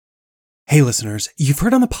Hey listeners, you've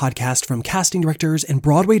heard on the podcast from casting directors and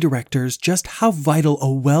Broadway directors just how vital a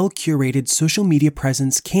well-curated social media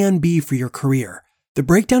presence can be for your career. The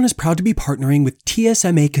Breakdown is proud to be partnering with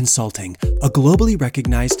TSMA Consulting, a globally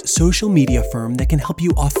recognized social media firm that can help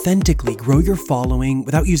you authentically grow your following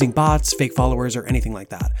without using bots, fake followers, or anything like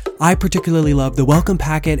that. I particularly love the welcome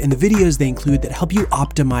packet and the videos they include that help you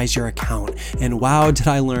optimize your account, and wow, did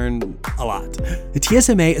I learn a lot. The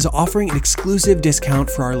TSMA is offering an exclusive discount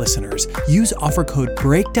for our listeners. Use offer code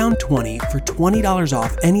BREAKDOWN20 for $20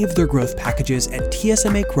 off any of their growth packages at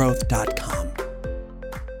tsmagrowth.com.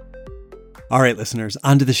 All right, listeners,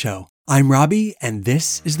 on to the show. I'm Robbie, and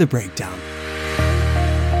this is The Breakdown.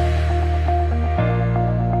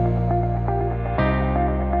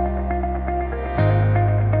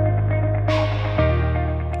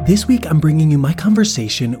 This week, I'm bringing you my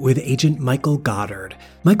conversation with agent Michael Goddard.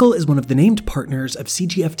 Michael is one of the named partners of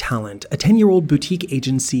CGF Talent, a 10-year-old boutique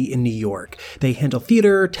agency in New York. They handle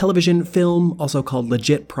theater, television, film, also called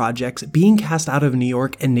legit projects, being cast out of New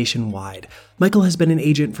York and nationwide. Michael has been an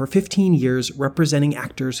agent for 15 years, representing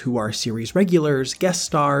actors who are series regulars, guest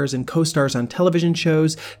stars, and co-stars on television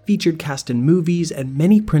shows, featured cast in movies, and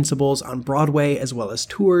many principals on Broadway, as well as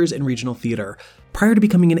tours and regional theater. Prior to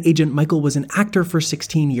becoming an agent, Michael was an actor for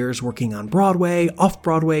 16 years, working on Broadway,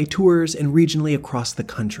 off-Broadway, tours, and regionally across the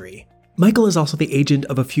country. Michael is also the agent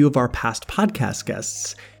of a few of our past podcast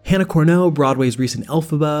guests. Hannah Corneau, Broadway's recent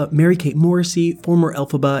Elphaba, Mary-Kate Morrissey, former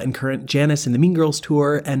Elphaba and current Janice in the Mean Girls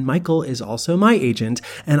tour, and Michael is also my agent,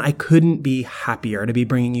 and I couldn't be happier to be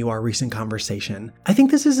bringing you our recent conversation. I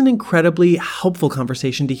think this is an incredibly helpful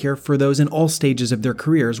conversation to hear for those in all stages of their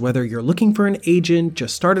careers, whether you're looking for an agent,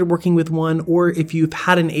 just started working with one, or if you've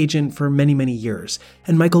had an agent for many, many years.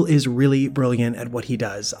 And Michael is really brilliant at what he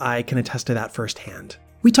does. I can attest to that firsthand.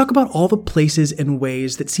 We talk about all the places and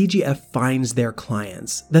ways that CGF finds their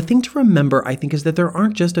clients. The thing to remember, I think, is that there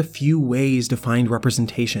aren't just a few ways to find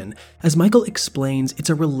representation. As Michael explains,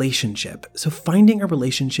 it's a relationship. So finding a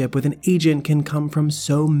relationship with an agent can come from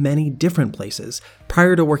so many different places.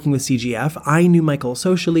 Prior to working with CGF, I knew Michael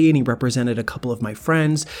socially and he represented a couple of my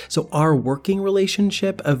friends, so our working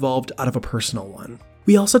relationship evolved out of a personal one.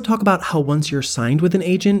 We also talk about how once you're signed with an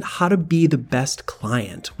agent, how to be the best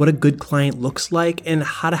client, what a good client looks like, and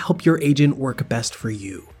how to help your agent work best for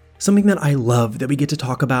you. Something that I love that we get to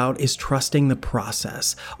talk about is trusting the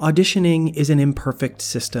process. Auditioning is an imperfect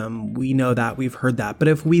system. We know that, we've heard that. But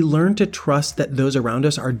if we learn to trust that those around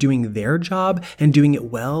us are doing their job and doing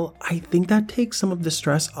it well, I think that takes some of the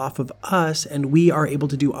stress off of us and we are able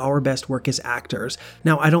to do our best work as actors.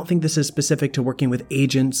 Now, I don't think this is specific to working with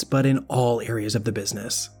agents, but in all areas of the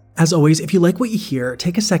business. As always, if you like what you hear,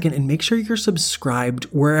 take a second and make sure you're subscribed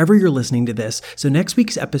wherever you're listening to this, so next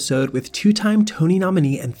week's episode with two-time Tony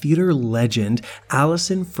nominee and theater legend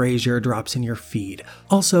Allison Frazier drops in your feed.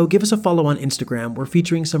 Also, give us a follow on Instagram. We're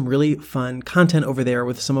featuring some really fun content over there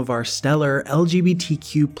with some of our stellar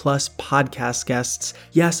LGBTQ+ podcast guests.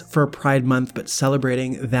 Yes, for Pride Month, but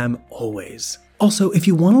celebrating them always. Also, if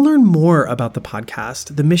you want to learn more about the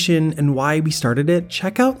podcast, the mission, and why we started it,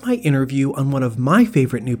 check out my interview on one of my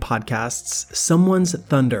favorite new podcasts, Someone's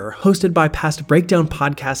Thunder, hosted by past Breakdown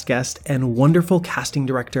podcast guest and wonderful casting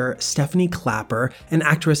director Stephanie Clapper and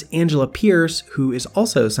actress Angela Pierce, who is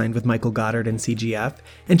also signed with Michael Goddard and CGF.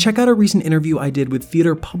 And check out a recent interview I did with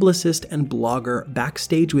theater publicist and blogger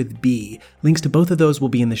Backstage with B. Links to both of those will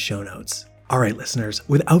be in the show notes. All right, listeners,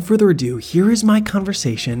 without further ado, here is my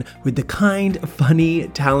conversation with the kind, funny,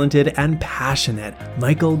 talented, and passionate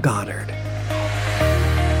Michael Goddard.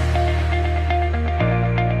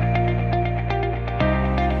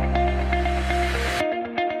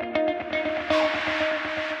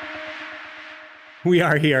 We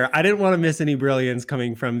are here. I didn't want to miss any brilliance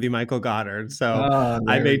coming from the Michael Goddard, so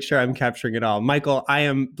I made sure I'm capturing it all. Michael, I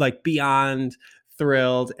am beyond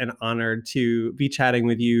thrilled and honored to be chatting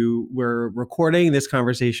with you. We're recording this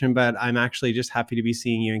conversation, but I'm actually just happy to be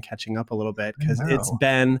seeing you and catching up a little bit because it's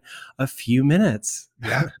been a few minutes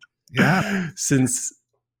since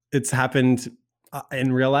it's happened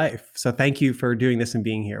in real life. So thank you for doing this and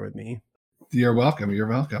being here with me. You're welcome. You're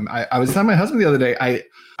welcome. I was telling my husband the other day,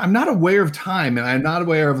 I'm not aware of time and I'm not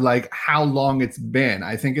aware of how long it's been.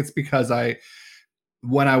 I think it's because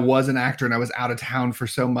when I was an actor and I was out of town for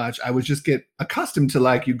so much, I would just get accustomed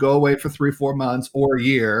to you go away for 3-4 months or a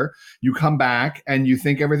year, you come back and you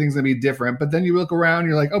think everything's going to be different. But then you look around,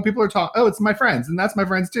 you're like, oh, people are talking. Oh, it's my friends. And that's my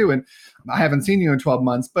friends too. And I haven't seen you in 12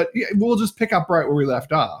 months, but we'll just pick up right where we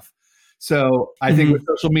left off. So I think with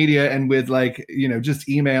social media and with just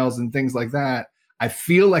emails and things like that, I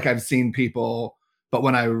feel like I've seen people But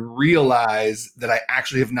when I realize that I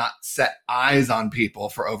actually have not set eyes on people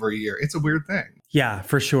for over a year, it's a weird thing. Yeah,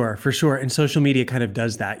 for sure. For sure. And social media kind of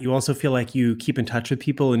does that. You also feel like you keep in touch with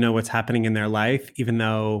people and know what's happening in their life, even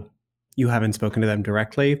though you haven't spoken to them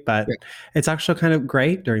directly. But it's actually kind of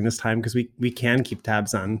great during this time because we can keep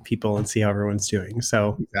tabs on people and see how everyone's doing.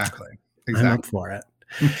 So Exactly. I'm up for it.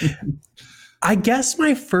 I guess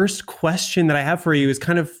my first question that I have for you is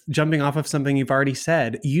kind of jumping off of something you've already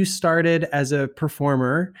said. You started as a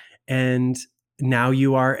performer and now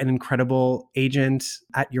you are an incredible agent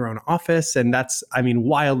at your own office. And that's, I mean,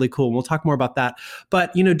 wildly cool. And we'll talk more about that.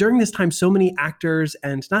 But, you know, during this time, so many actors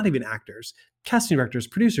and not even actors, casting directors,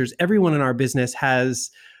 producers, everyone in our business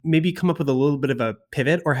has maybe come up with a little bit of a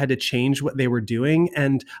pivot or had to change what they were doing.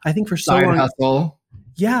 And I think for so long, hustle.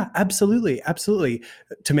 Yeah, absolutely. Absolutely.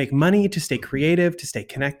 To make money, to stay creative, to stay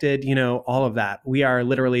connected, you know, all of that. We are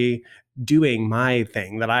literally doing my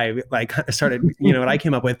thing that I like started, you know, what I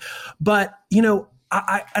came up with. But, you know,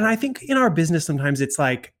 I think in our business, sometimes it's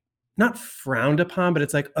like not frowned upon, but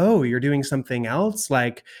it's like, oh, you're doing something else.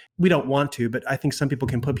 Like we don't want to, but I think some people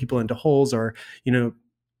can put people into holes or, you know,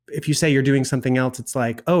 if you say you're doing something else, it's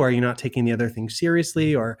like, oh, are you not taking the other thing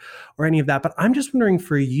seriously or any of that? But I'm just wondering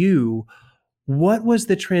for you, what was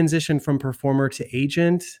the transition from performer to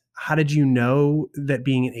agent? How did you know that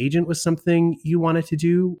being an agent was something you wanted to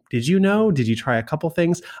do? Did you know? Did you try a couple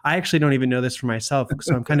things? I actually don't even know this for myself.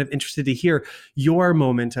 So I'm kind of interested to hear your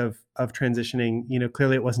moment of transitioning. You know,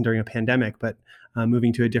 clearly it wasn't during a pandemic, but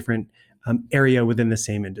moving to a different area within the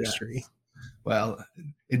same industry. Yes. Well,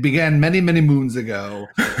 it began many, many moons ago.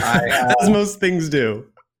 As most things do.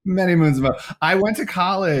 Many moons ago. I went to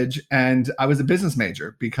college and I was a business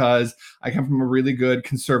major because I come from a really good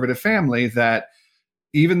conservative family that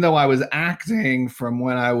even though I was acting from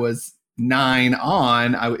when I was 9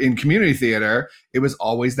 on in community theater, it was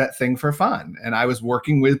always that thing for fun. And I was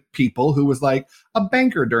working with people who was like a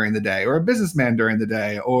banker during the day or a businessman during the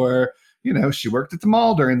day, or, you know, she worked at the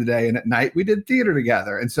mall during the day and at night we did theater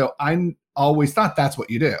together. And so I always thought that's what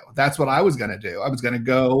you do. That's what I was going to do. I was going to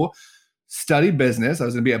go study business. I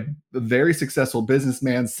was going to be a very successful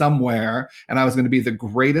businessman somewhere. And I was going to be the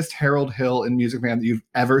greatest Harold Hill in Music Man that you've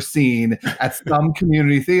ever seen at some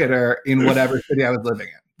community theater in whatever city I was living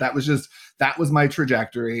in. That was my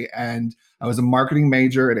trajectory. And I was a marketing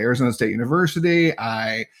major at Arizona State University.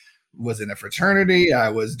 I was in a fraternity. I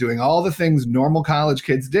was doing all the things normal college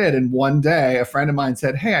kids did. And one day a friend of mine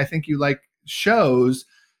said, "Hey, I think you like shows.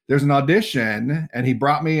 There's an audition." And he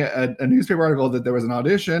brought me a newspaper article that there was an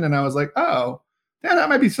audition. And I was like, oh, yeah, that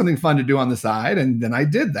might be something fun to do on the side. And then I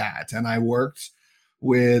did that. And I worked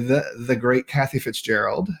with the great Kathy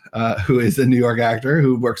Fitzgerald, who is a New York actor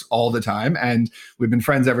who works all the time. And we've been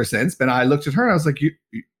friends ever since. But I looked at her and I was like,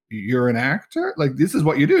 you're an actor? Like, this is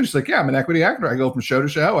what you do? She's like, yeah, I'm an equity actor. I go from show to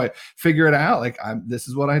show. I figure it out. Like, this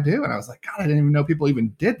is what I do. And I was like, God, I didn't even know people even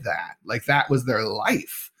did that. Like, that was their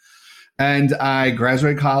life. And I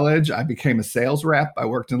graduated college. I became a sales rep. I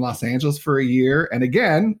worked in Los Angeles for a year. And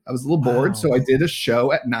again, I was a little bored. So I did a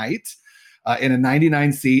show at night in a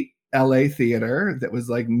 99-seat LA theater that was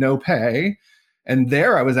like no pay. And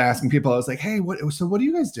there I was asking people, I was like, hey, what do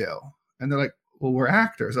you guys do? And they're like, well, we're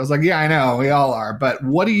actors. I was like, yeah, I know, we all are. But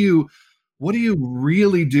what do you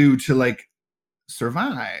really do to like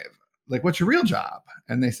survive? Like, what's your real job?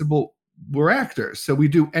 And they said, well, we're actors. So we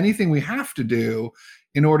do anything we have to do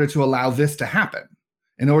in order to allow this to happen.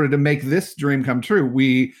 In order to make this dream come true,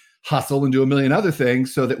 we hustle and do a million other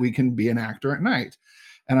things so that we can be an actor at night.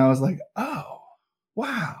 And I was like, oh,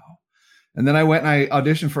 wow. And then I went and I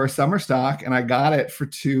auditioned for a summer stock and I got it for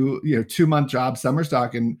 2-month job summer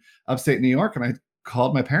stock in upstate New York. And I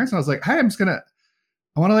called my parents and I was like, hey,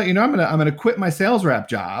 I want to let you know, I'm going to quit my sales rep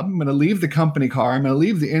job. I'm going to leave the company car. I'm going to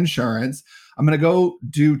leave the insurance. I'm going to go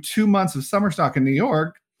do 2 months of summer stock in New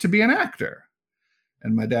York to be an actor.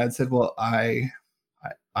 And my dad said, well,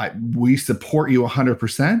 we support you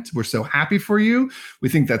 100%. We're so happy for you. We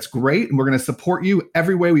think that's great. And we're going to support you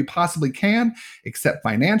every way we possibly can, except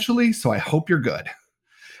financially. So I hope you're good.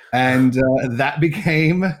 And that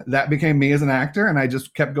became me as an actor. And I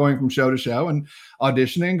just kept going from show to show and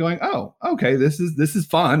auditioning, going, oh, okay, this is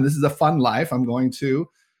fun. This is a fun life. I'm going to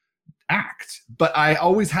act. But I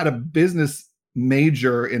always had a business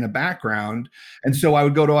major in a background. And so I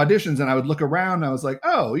would go to auditions and I would look around and I was like,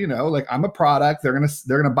 oh, like I'm a product. They're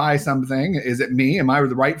going to buy something. Is it me? Am I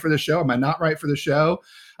right for the show? Am I not right for the show?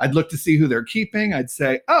 I'd look to see who they're keeping. I'd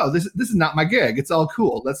say, oh, this is not my gig. It's all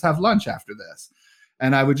cool. Let's have lunch after this.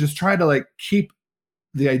 And I would just try to like keep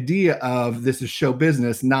the idea of this is show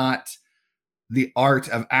business, not the art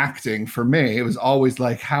of acting for me. It was always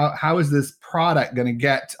like, how is this product going to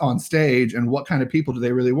get on stage, and what kind of people do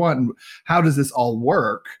they really want, and how does this all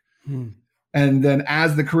work? And then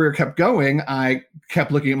as the career kept going, I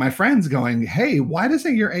kept looking at my friends going, hey, why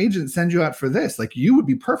doesn't your agent send you out for this? Like, you would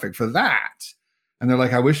be perfect for that. And they're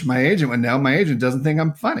like, I wish my agent would know. My agent doesn't think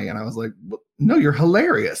I'm funny. And I was like, well, no, you're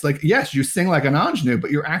hilarious. Like, yes, you sing like an ingenue,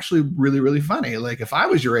 but you're actually really, really funny. Like, if I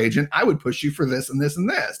was your agent, I would push you for this and this and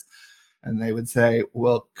this. And they would say,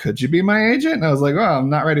 well, could you be my agent? And I was like, well, I'm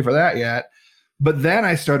not ready for that yet. But then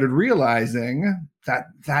I started realizing that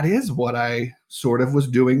that is what I sort of was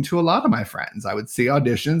doing to a lot of my friends. I would see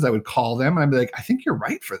auditions, I would call them, and I'd be like, I think you're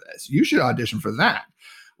right for this. You should audition for that.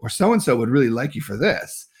 Or so-and-so would really like you for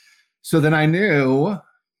this. So then I knew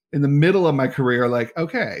in the middle of my career, like,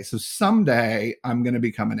 okay, so someday I'm going to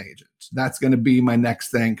become an agent. That's going to be my next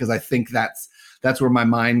thing, because I think that's where my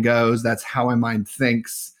mind goes. That's how my mind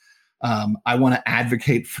thinks. I want to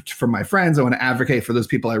advocate for my friends. I want to advocate for those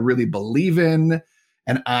people I really believe in.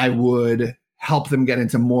 And I would help them get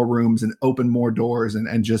into more rooms and open more doors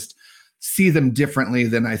and just see them differently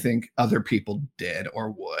than I think other people did or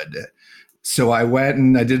would. So I went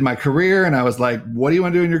and I did my career, and I was like, what do you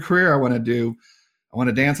want to do in your career? I want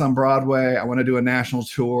to dance on Broadway. I want to do a national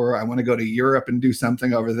tour. I want to go to Europe and do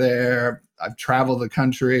something over there. I've traveled the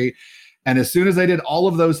country. And as soon as I did all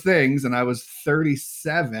of those things, and I was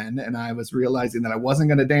 37 and I was realizing that I wasn't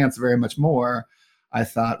going to dance very much more, I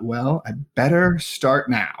thought, well, I better start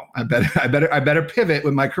now. I better pivot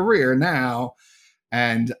with my career now.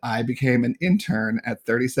 And I became an intern at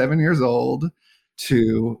 37 years old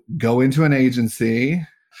to go into an agency.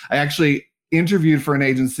 I actually interviewed for an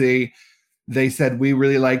agency. They said, we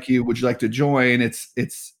really like you. Would you like to join?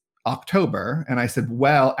 It's October. And I said,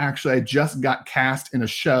 well, actually, I just got cast in a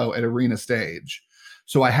show at Arena Stage.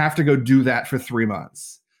 So I have to go do that for 3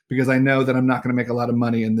 months, because I know that I'm not going to make a lot of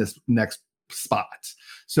money in this next spot.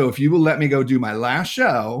 So if you will let me go do my last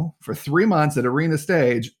show for 3 months at Arena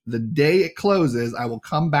Stage, the day it closes, I will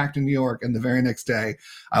come back to New York, and the very next day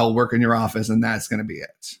I will work in your office, and that's going to be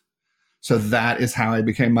it. So that is how I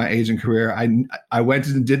became my agent career. I went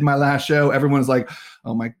and did my last show. Everyone's like,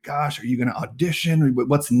 oh my gosh, are you going to audition?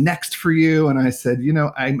 What's next for you? And I said,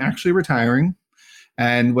 I'm actually retiring.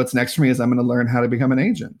 And what's next for me is I'm going to learn how to become an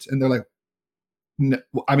agent. And they're like, no,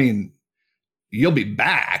 I mean, you'll be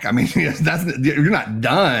back. I mean, you're not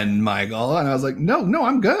done, Michael. And I was like, no,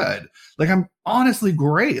 I'm good. Like, I'm honestly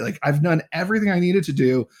great. Like, I've done everything I needed to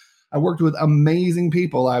do. I worked with amazing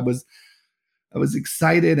people. I was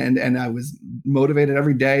excited and I was motivated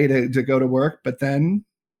every day to go to work. But then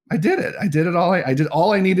I did it. I did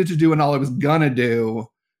all I needed to do and all I was gonna do.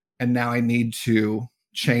 And now I need to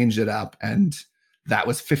change it up. And that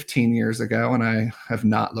was 15 years ago. And I have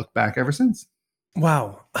not looked back ever since.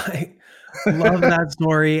 Wow. I love that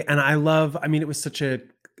story. And I mean, it was such a,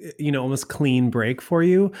 almost clean break for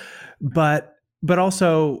you, but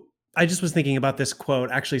also, I just was thinking about this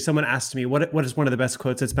quote. Actually, someone asked me what is one of the best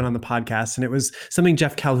quotes that's been on the podcast, and it was something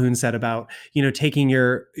Jeff Calhoun said about, taking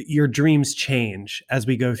your dreams change as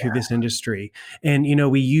we go through this industry. And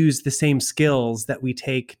we use the same skills that we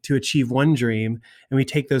take to achieve one dream, and we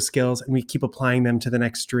take those skills and we keep applying them to the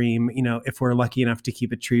next dream, if we're lucky enough to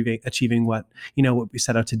keep achieving what we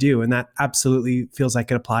set out to do. And that absolutely feels like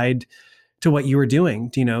it applied to what you were doing.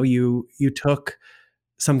 You took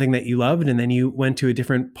something that you loved, and then you went to a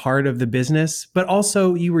different part of the business, but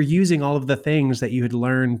also you were using all of the things that you had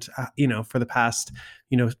learned, for the past,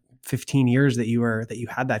 15 years that you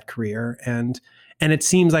had that career. And it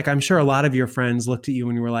seems like, I'm sure a lot of your friends looked at you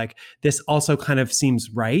and you were like, this also kind of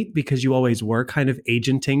seems right, because you always were kind of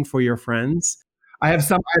agenting for your friends. I have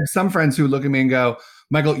some friends who look at me and go,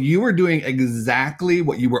 Michael, you were doing exactly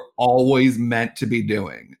what you were always meant to be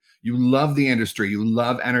doing. You love the industry, you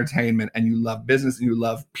love entertainment, and you love business, and you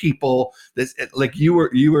love people. You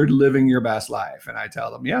were living your best life. And I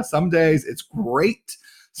tell them, yeah, some days it's great,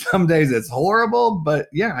 some days it's horrible, but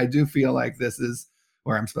yeah, I do feel like this is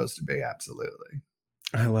where I'm supposed to be. Absolutely.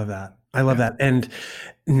 I love that. That. And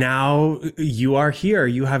now you are here.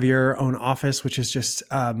 You have your own office, which is just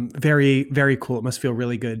very, very cool. It must feel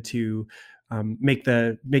really good to make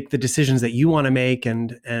the decisions that you want to make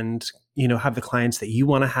and have the clients that you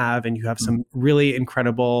want to have. And you have some really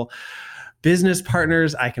incredible business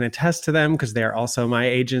partners. I can attest to them because they're also my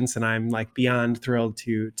agents, and I'm like beyond thrilled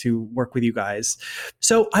to work with you guys.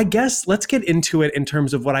 So I guess let's get into it in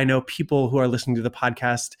terms of what I know people who are listening to the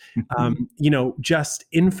podcast, just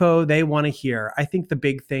info they want to hear. I think the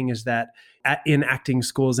big thing is that in acting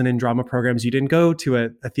schools and in drama programs, you didn't go to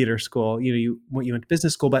a theater school. You went to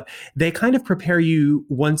business school, but they kind of prepare you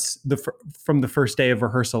from the first day of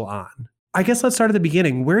rehearsal on. I guess let's start at the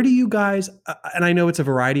beginning. Where do you guys, and I know it's a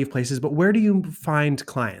variety of places, but where do you find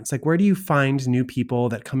clients? Like, where do you find new people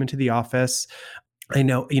that come into the office? I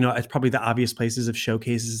know, it's probably the obvious places of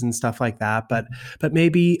showcases and stuff like that, but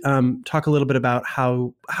maybe talk a little bit about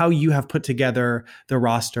how you have put together the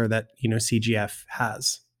roster that CGF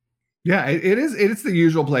has. Yeah, it is. It's the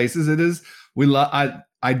usual places. It is. We love.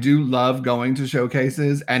 I do love going to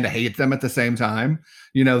showcases and hate them at the same time.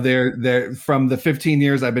 They're from the 15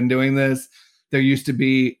 years I've been doing this. There used to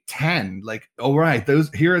be 10. Like, oh right, those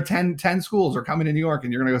here are 10 schools are coming to New York,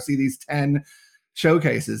 and you're gonna go see these 10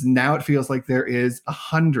 showcases. Now it feels like there is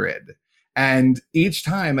 100. And each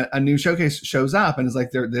time a new showcase shows up and it's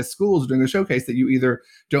like this school is doing a showcase that you either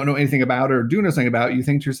don't know anything about or do know something about, you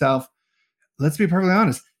think to yourself, let's be perfectly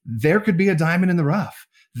honest, there could be a diamond in the rough.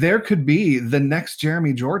 There could be the next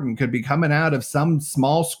Jeremy Jordan could be coming out of some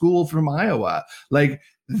small school from Iowa. Like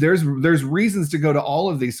there's reasons to go to all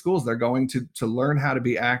of these schools. They're going to learn how to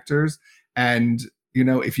be actors. And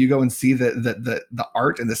if you go and see the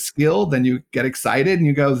art and the skill, then you get excited and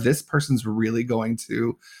you go, this person's really going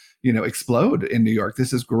to, explode in New York.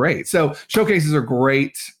 This is great. So showcases are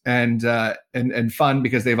great and fun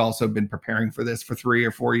because they've also been preparing for this for 3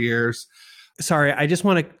 or 4 years. Sorry, I just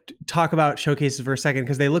want to talk about showcases for a second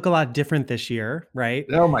because they look a lot different this year, right?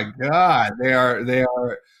 Oh my God, they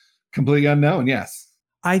are completely unknown. Yes.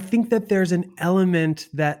 I think that there's an element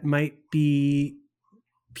that might be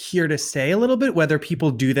here to stay a little bit, whether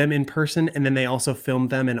people do them in person and then they also film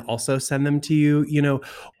them and also send them to you,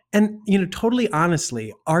 and totally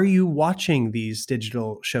honestly, are you watching these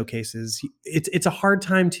digital showcases? It's a hard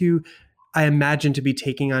time to, I imagine, to be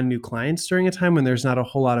taking on new clients during a time when there's not a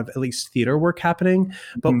whole lot of at least theater work happening.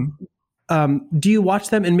 But do you watch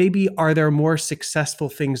them, and maybe are there more successful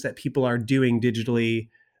things that people are doing digitally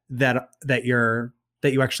that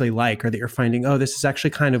you actually like, or that you're finding, oh, this is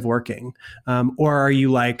actually kind of working? Or are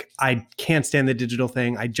you like, I can't stand the digital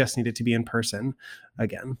thing, I just need it to be in person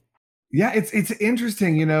again? Yeah, it's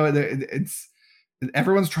interesting. It's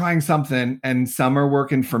everyone's trying something, and some are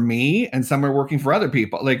working for me and some are working for other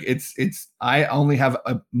people. Like it's I only have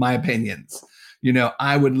my opinions.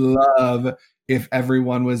 I would love if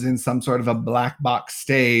everyone was in some sort of a black box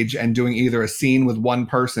stage and doing either a scene with one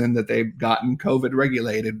person that they've gotten COVID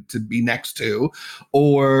regulated to be next to,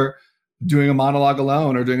 or doing a monologue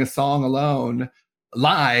alone, or doing a song alone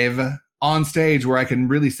live on stage where I can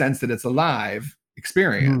really sense that it's a live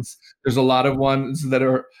experience. There's a lot of ones that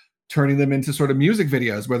are turning them into sort of music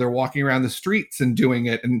videos where they're walking around the streets and doing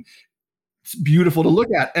it, and it's beautiful to look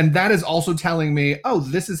at. And that is also telling me, oh,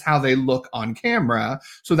 this is how they look on camera.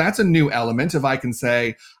 So that's a new element. If I can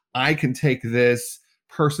say, I can take this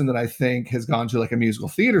person that I think has gone to like a musical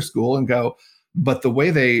theater school and go, but the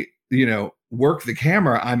way they, work the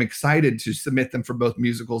camera, I'm excited to submit them for both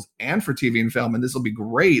musicals and for TV and film. And this will be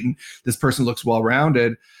great. And this person looks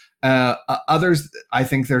well-rounded. Others, I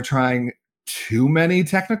think they're trying too many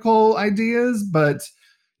technical ideas, but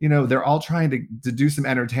they're all trying to do some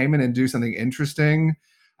entertainment and do something interesting.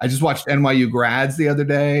 I just watched NYU Grads the other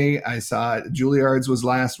day. I saw Juilliard's was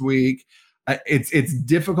last week. It's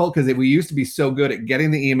difficult because we used to be so good at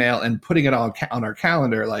getting the email and putting it on our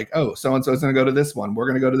calendar, like, oh, so-and-so is going to go to this one. We're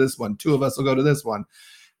going to go to this one. 2 of us will go to this one.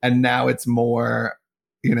 And now it's more,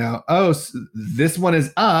 oh, so this one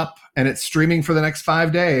is up and it's streaming for the next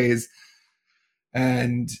 5 days.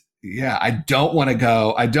 And yeah, I don't want to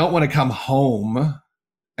go. I don't want to come home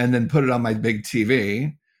and then put it on my big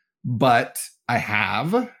TV, but I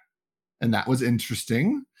have, and that was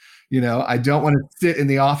interesting. I don't want to sit in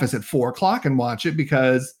the office at 4:00 and watch it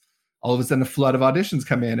because all of a sudden a flood of auditions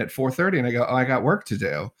come in at 4:30 and I go, oh, I got work to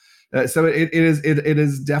do. So it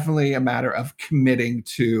is definitely a matter of committing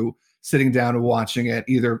to sitting down and watching it.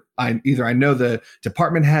 Either I know the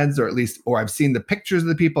department heads, or I've seen the pictures of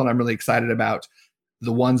the people and I'm really excited about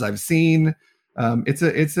the ones I've seen. It's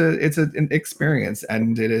an experience,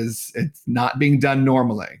 and it's not being done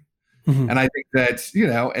normally. Mm-hmm. And I think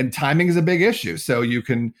that, and timing is a big issue. So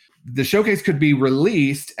the showcase could be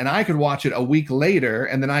released and I could watch it a week later,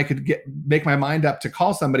 and then I could make my mind up to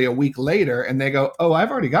call somebody a week later and they go, oh,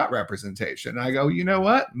 I've already got representation. And I go, you know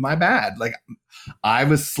what? My bad. Like I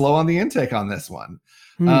was slow on the intake on this one.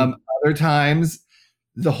 Other times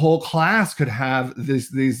the whole class could have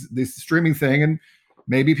this streaming thing, and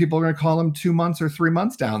maybe people are going to call them 2 months or 3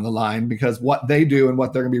 months down the line because what they do and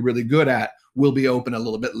what they're going to be really good at will be open a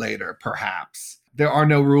little bit later, perhaps. There are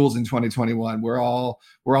no rules in 2021. We're all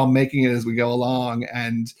making it as we go along.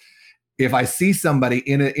 And if I see somebody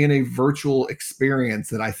in a virtual experience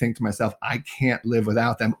that I think to myself, I can't live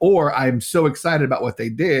without them, or I'm so excited about what they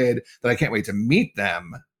did that I can't wait to meet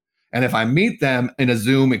them, And if I meet them in a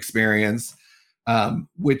Zoom experience,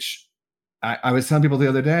 which I was telling people the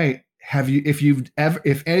other day, if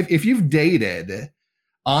you've dated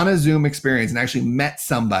on a Zoom experience and actually met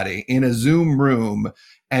somebody in a Zoom room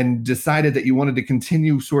and decided that you wanted to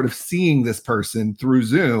continue sort of seeing this person through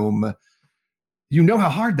Zoom, you know how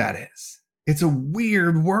hard that is. It's a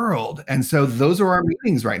weird world. And so those are our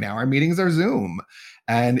meetings right now. Our meetings are Zoom.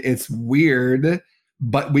 And it's weird,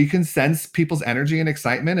 but we can sense people's energy and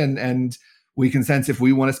excitement, and we can sense if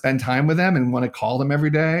we want to spend time with them and want to call them every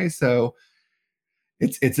day. So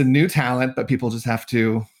it's a new talent, but people just have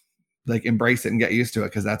to like embrace it and get used to it,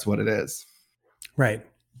 because that's what it is. Right.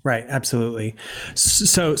 Right. Absolutely.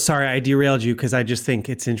 So sorry, I derailed you because I just think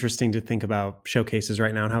it's interesting to think about showcases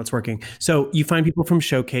right now and how it's working. So you find people from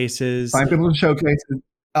showcases. Find people from showcases.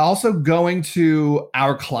 Also going to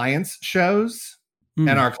our clients' shows,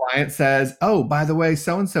 and our client says, oh, by the way,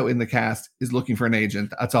 so-and-so in the cast is looking for an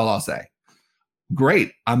agent. That's all I'll say.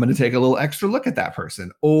 Great. I'm going to take a little extra look at that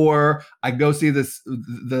person. Or I go see the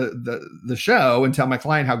show and tell my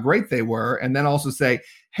client how great they were. And then also say,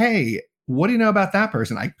 hey, what do you know about that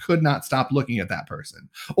person? I could not stop looking at that person.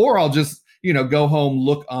 Or I'll just, go home,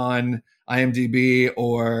 look on IMDb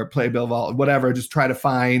or Playbill Vault, whatever, just try to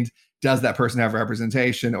find, does that person have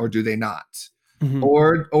representation or do they not? Mm-hmm.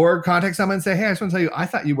 Or contact someone and say, hey, I just want to tell you, I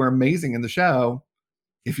thought you were amazing in the show.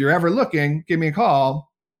 If you're ever looking, give me a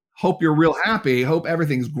call. Hope you're real happy. Hope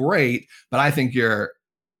everything's great. But I think you're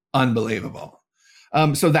unbelievable.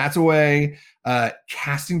 So that's a way.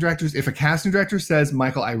 Casting directors, if a casting director says,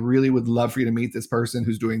 Michael, I really would love for you to meet this person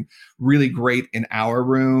who's doing really great in our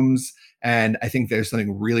rooms, and I think there's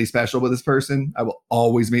something really special with this person, I will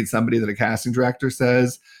always meet somebody that a casting director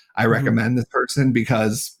says, I recommend this person,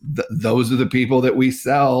 because those are the people that we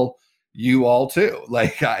sell you all to.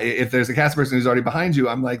 Like if there's a cast person who's already behind you,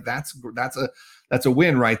 I'm like, that's a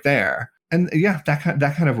win right there. And yeah, that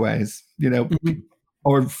kind of ways,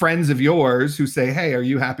 or friends of yours who say, hey, are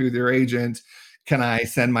you happy with your agent? Can I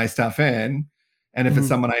send my stuff in? And if it's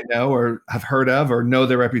someone I know or have heard of or know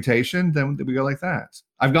their reputation, then we go like that.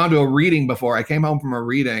 I've gone to a reading before. I came home from a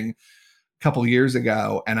reading couple years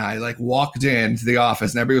ago, and I like walked into the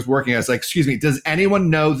office and everybody was working. I was like, excuse me, does anyone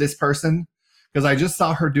know this person? Because I just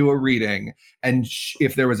saw her do a reading, and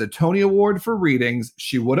if there was a Tony Award for readings,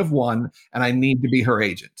 she would have won, and I need to be her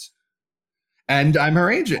agent. And I'm her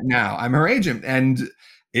agent now. I'm her agent. And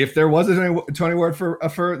if there was a Tony Award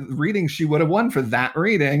for reading, she would have won for that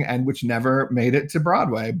reading, and which never made it to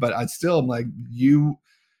Broadway. But I still am like, you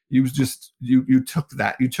took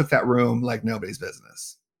that room like nobody's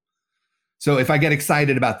business. So if I get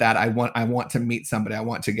excited about that, I want to meet somebody. I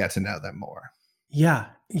want to get to know them more. Yeah.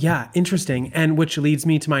 Yeah. Interesting. And which leads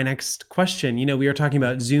me to my next question. We were talking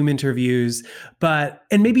about Zoom interviews,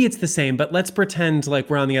 and maybe it's the same, but let's pretend like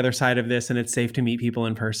we're on the other side of this and it's safe to meet people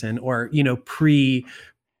in person, or, pre,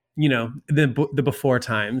 the before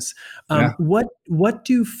times. What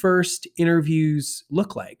do first interviews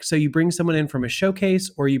look like? So you bring someone in from a showcase,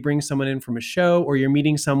 or you bring someone in from a show, or you're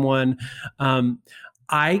meeting someone.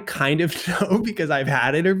 I kind of know because I've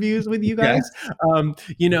had interviews with you guys,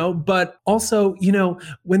 but also,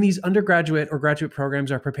 when these undergraduate or graduate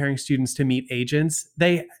programs are preparing students to meet agents,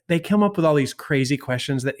 they come up with all these crazy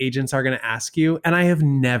questions that agents are going to ask you. And I have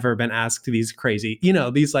never been asked these crazy,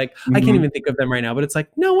 these like, I can't even think of them right now, but it's like,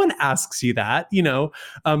 no one asks you that,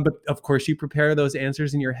 but of course you prepare those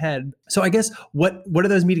answers in your head. So I guess what do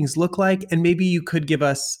those meetings look like? And maybe you could give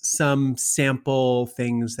us some sample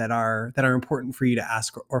things that are important for you to ask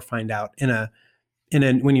or find out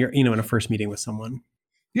when you're in a first meeting with someone.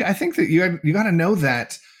 Yeah, I think that you got to know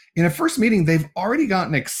that in a first meeting they've already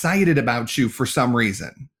gotten excited about you for some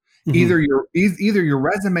reason. Mm-hmm. Either your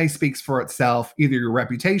resume speaks for itself, either your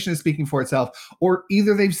reputation is speaking for itself, or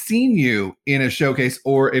either they've seen you in a showcase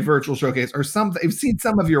or a virtual showcase, or they've seen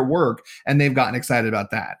some of your work and they've gotten excited about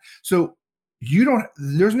that. So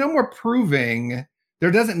there's no more proving. There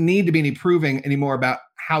doesn't need to be any proving anymore about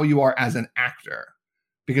how you are as an actor,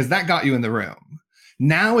 because that got you in the room.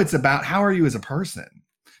 Now it's about how are you as a person?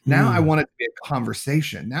 Now I want it to be a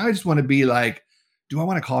conversation. Now I just want to be like, do I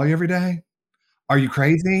want to call you every day? Are you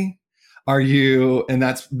crazy? Are you, and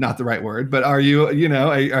that's not the right word, but are you,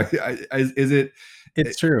 is it?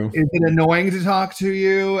 It's true. Is it annoying to talk to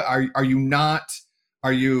you? Are you not?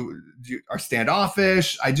 Are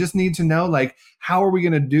standoffish? I just need to know, like, how are we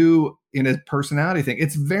going to do in a personality thing?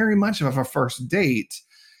 It's very much of a first date,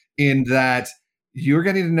 in that you're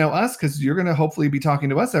getting to know us because you're going to hopefully be talking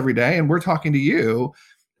to us every day and we're talking to you.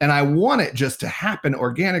 And I want it just to happen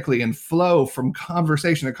organically and flow from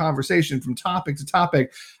conversation to conversation, from topic to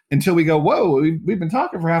topic, until we go, whoa, we've been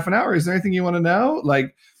talking for half an hour. Is there anything you want to know?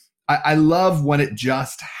 Like, I love when it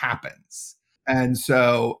just happens. And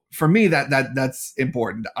so for me, that's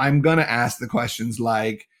important. I'm going to ask the questions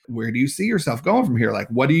like, where do you see yourself going from here? Like,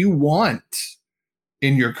 what do you want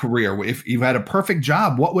in your career? If you had a perfect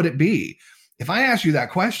job, what would it be? If I ask you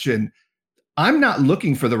that question, I'm not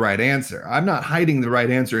looking for the right answer. I'm not hiding the right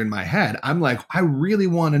answer in my head. I'm like, I really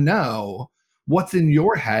want to know what's in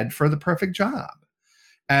your head for the perfect job.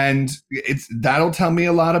 And that'll tell me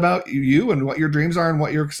a lot about you and what your dreams are and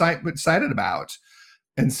what you're excited about.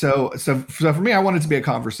 And so for me, I want it to be a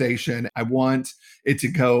conversation. I want it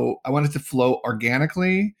to flow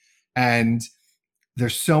organically. And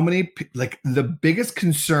there's so many, like the biggest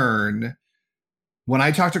concern when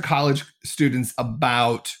I talk to college students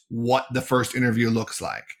about what the first interview looks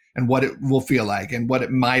like and what it will feel like and what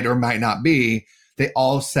it might or might not be, they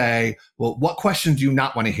all say, well, what questions do you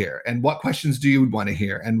not want to hear? And what questions do you want to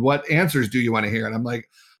hear? And what answers do you want to hear? And I'm like,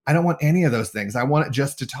 I don't want any of those things. I want it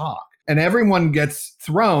just to talk. And everyone gets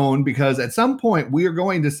thrown because at some point we are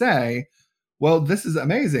going to say, well, this is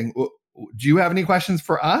amazing. Do you have any questions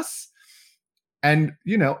for us? And,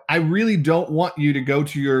 I really don't want you to go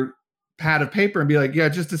to your pad of paper and be like, yeah,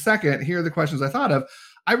 just a second. Here are the questions I thought of.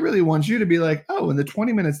 I really want you to be like, oh, in the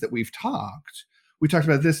 20 minutes that we talked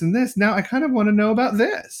about this and this. Now I kind of want to know about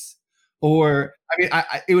this. Or,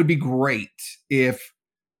 it would be great if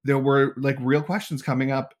there were like real questions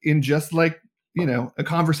coming up in just like, a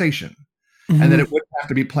conversation. Mm-hmm. And then it wouldn't have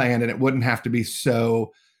to be planned and it wouldn't have to be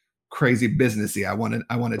so crazy businessy. I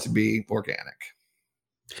want it to be organic.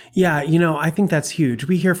 Yeah, I think that's huge.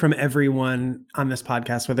 We hear from everyone on this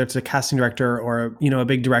podcast, whether it's a casting director or, a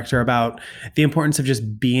big director, about the importance of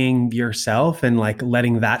just being yourself and like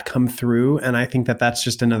letting that come through. And I think that that's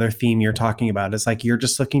just another theme you're talking about. It's like, you're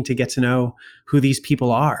just looking to get to know who these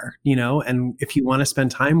people are, and if you want to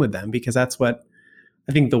spend time with them, because that's what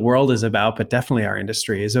I think the world is about, but definitely our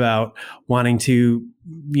industry is about wanting to,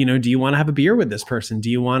 do you want to have a beer with this person?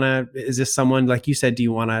 Is this someone, like you said, do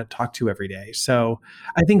you want to talk to every day? So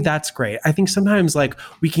I think that's great. I think sometimes like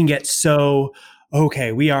we can get so,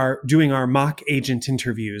 okay, we are doing our mock agent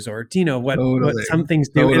interviews or, what some things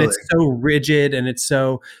do. Totally. And it's so rigid and it's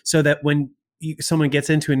so that when someone gets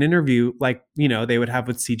into an interview like, they would have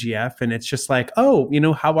with CGF and it's just like, oh,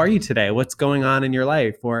 how are you today? What's going on in your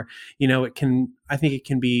life? Or, I think it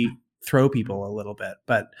can throw people a little bit,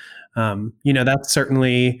 but, that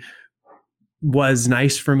certainly was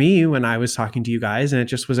nice for me when I was talking to you guys and it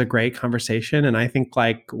just was a great conversation. And I think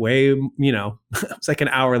like it was like an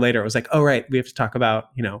hour later, I was like, oh, right, we have to talk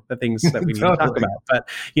about, the things that we need to talk about. But,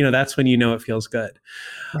 that's when, it feels good.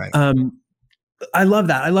 Right. I love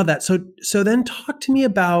that. So then talk to me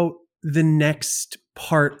about the next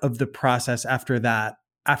part of the process after that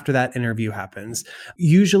interview happens.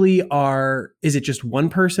 Usually is it just one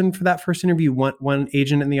person for that first interview, one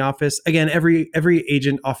agent in the office? Again, every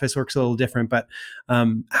agent office works a little different, but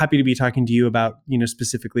happy to be talking to you about,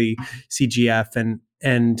 specifically CGF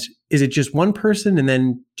and is it just one person and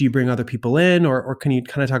then do you bring other people in or can you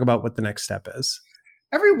kind of talk about what the next step is?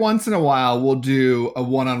 Every once in a while, we'll do a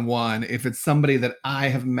one-on-one if it's somebody that I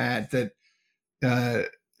have met that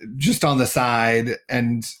just on the side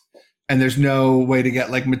and there's no way to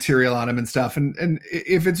get like material on them and stuff. And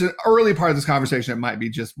if it's an early part of this conversation, it might be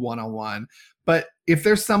just one-on-one. But if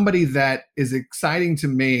there's somebody that is exciting to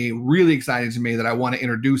me, really exciting to me, that I want to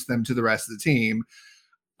introduce them to the rest of the team,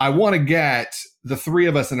 I want to get the three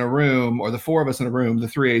of us in a room or the four of us in a room, the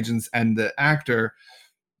three agents and the actor,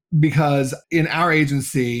 because in our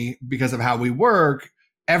agency, because of how we work,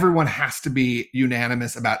 everyone has to be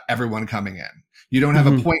unanimous about everyone coming in. You don't have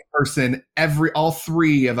a point person. All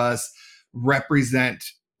three of us represent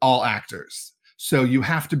all actors. So you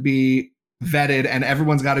have to be vetted and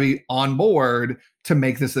everyone's got to be on board to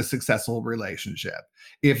make this a successful relationship.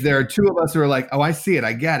 If there are two of us who are like, oh, I see it,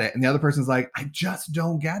 I get it. And the other person's like, I just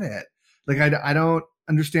don't get it. Like, I don't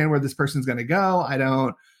understand where this person's going to go.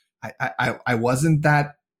 I wasn't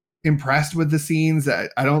that impressed with the scenes. I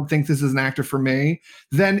don't think this is an actor for me.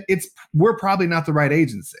 Then we're probably not the right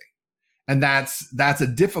agency. And that's a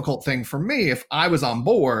difficult thing for me. If I was on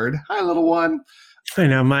board, hi, little one. I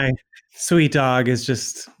know my sweet dog is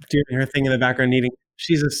just doing her thing in the background.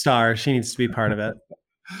 She's a star. She needs to be part of it.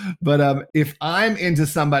 But if I'm into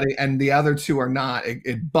somebody and the other two are not,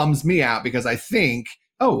 it bums me out because I think,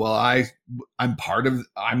 oh, well,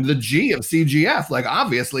 I'm the G of CGF. Like,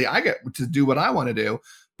 obviously I get to do what I want to do,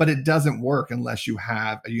 but it doesn't work unless you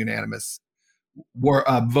have a unanimous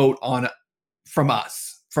vote from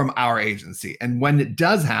us. from our agency. And when it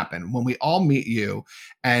does happen, when we all meet you,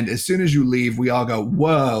 and as soon as you leave, we all go,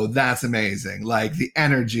 whoa, that's amazing. Like the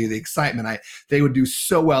energy, the excitement. They would do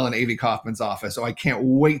so well in A.V. Kaufman's office. So I can't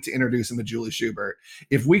wait to introduce him to Julie Schubert.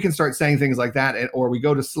 If we can start saying things like that, or we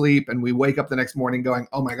go to sleep and we wake up the next morning going,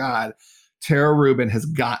 oh my God, Tara Rubin has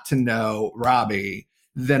got to know Robbie.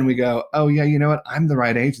 Then we go, oh yeah, you know what? I'm the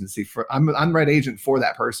right agency I'm the right agent for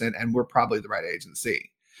that person. And we're probably the right agency.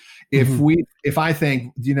 If I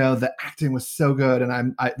think, the acting was so good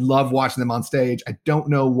and I love watching them on stage, I don't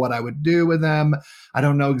know what I would do with them. I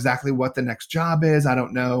don't know exactly what the next job is. I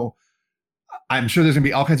don't know. I'm sure there's gonna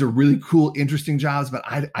be all kinds of really cool, interesting jobs, but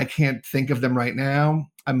I can't think of them right now.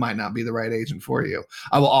 I might not be the right agent for you.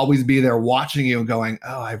 I will always be there watching you and going,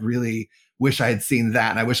 oh, I really wish I had seen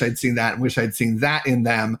that. And I wish I'd seen that and wish I'd seen that in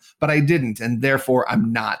them, but I didn't. And therefore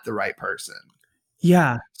I'm not the right person.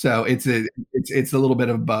 Yeah. So it's a little bit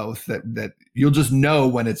of both that you'll just know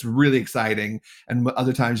when it's really exciting, and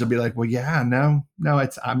other times you'll be like, well, yeah, no,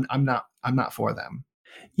 I'm not for them.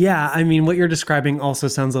 Yeah, I mean, what you're describing also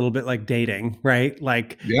sounds a little bit like dating, right?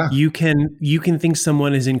 Like you can think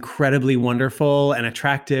someone is incredibly wonderful and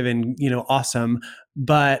attractive and, awesome,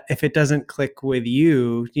 but if it doesn't click with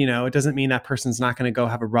you, it doesn't mean that person's not going to go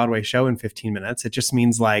have a Broadway show in 15 minutes. It just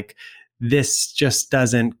means like this just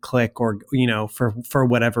doesn't click, or, for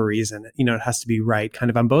whatever reason, it has to be right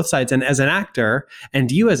kind of on both sides. And as an actor,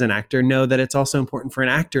 and you as an actor, know that it's also important for an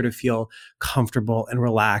actor to feel comfortable and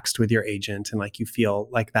relaxed with your agent. And like, you feel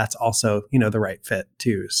like that's also, the right fit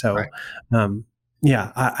too. So, right.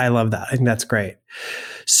 Yeah, I love that. I think that's great.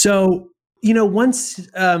 So, once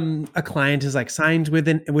a client is like signed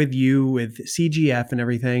with you, with CGF and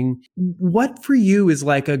everything, what for you is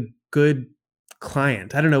like a good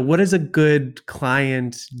client? I don't know. What does a good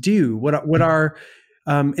client do? What are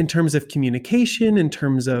in terms of communication, in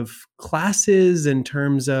terms of classes, in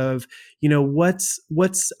terms of,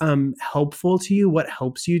 what's helpful to you, what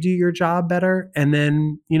helps you do your job better? And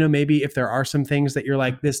then, maybe if there are some things that you're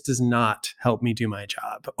like, this does not help me do my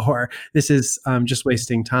job, or this is just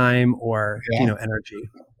wasting time or, energy.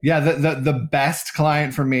 Yeah. The best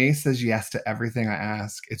client for me says yes to everything I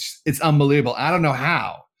ask. It's unbelievable. I don't know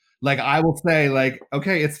how. Like I will say like,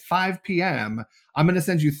 okay, it's 5 p.m. I'm going to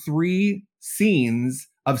send you 3 scenes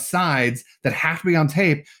of sides that have to be on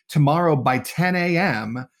tape tomorrow by 10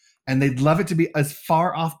 a.m. And they'd love it to be as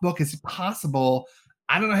far off book as possible.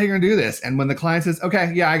 I don't know how you're going to do this. And when the client says,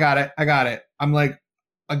 okay, yeah, I got it. I'm like,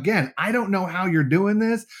 again, I don't know how you're doing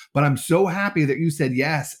this, but I'm so happy that you said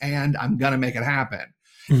yes, and I'm going to make it happen.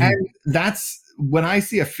 Mm-hmm. And that's when I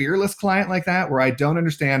see a fearless client like that, where I don't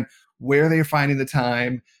understand where they're finding the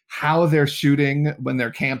time, how they're shooting when they're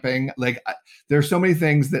camping. Like there's so many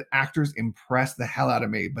things that actors impress the hell out of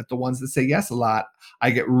me, but the ones that say yes a lot, I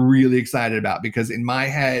get really excited about, because in my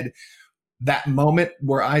head, that moment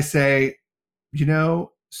where I say,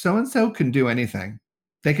 so-and-so can do anything.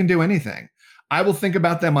 They can do anything. I will think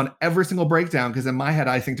about them on every single breakdown, because in my head,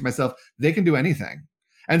 I think to myself, they can do anything.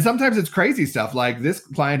 And sometimes it's crazy stuff. Like this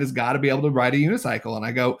client has got to be able to ride a unicycle. And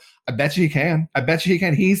I go, I bet you he can.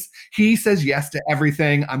 He says yes to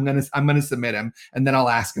everything. I'm going to submit him, and then I'll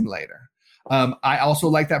ask him later. I also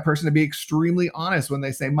like that person to be extremely honest when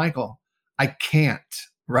they say, Michael, I can't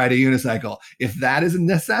ride a unicycle. If that is a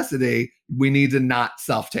necessity, we need to not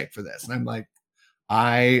self-tape for this. And I'm like,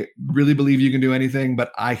 I really believe you can do anything,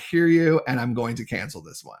 but I hear you, and I'm going to cancel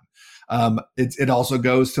this one. It also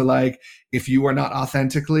goes to like, if you are not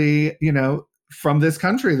authentically, from this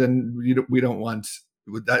country, then we don't want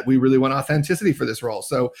that. We really want authenticity for this role.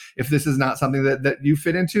 So if this is not something that you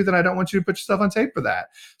fit into, then I don't want you to put yourself on tape for that.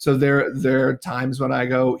 So there are times when I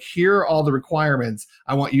go, here are all the requirements.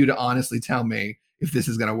 I want you to honestly tell me if this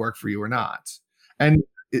is going to work for you or not. And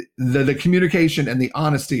the communication and the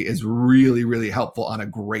honesty is really, really helpful on a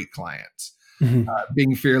great client. Mm-hmm.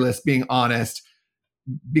 Being fearless, being honest.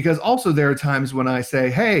 Because also there are times when I say,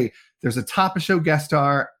 hey, there's a top of show guest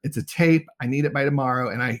star. It's a tape. I need it by tomorrow.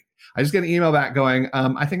 And I just get an email back going,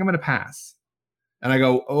 I think I'm going to pass. And I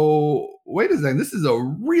go, oh, wait a second. This is a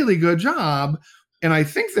really good job. And I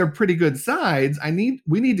think they're pretty good sides.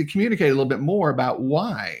 We need to communicate a little bit more about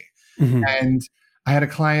why. Mm-hmm. And I had a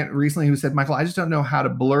client recently who said, Michael, I just don't know how to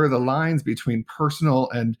blur the lines between personal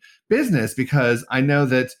and business, because I know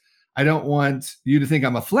that I don't want you to think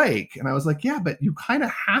I'm a flake. And I was like, yeah, but you kind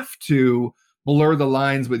of have to blur the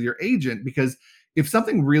lines with your agent, because if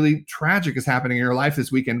something really tragic is happening in your life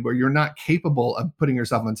this weekend where you're not capable of putting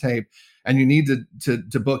yourself on tape and you need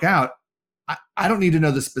to book out, I don't need to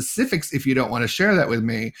know the specifics if you don't want to share that with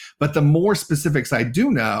me. But the more specifics I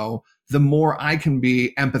do know, the more I can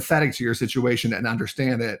be empathetic to your situation and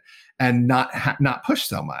understand it and not push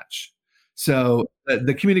so much. So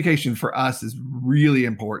the communication for us is really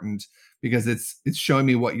important because it's showing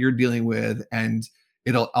me what you're dealing with, and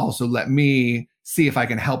it'll also let me see if I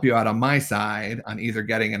can help you out on my side on either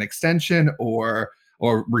getting an extension or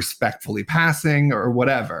respectfully passing or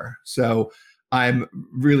whatever. So I'm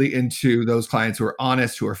really into those clients who are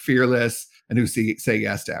honest, who are fearless, and who say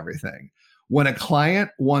yes to everything. When a client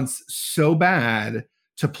wants so bad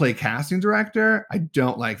to play casting director, I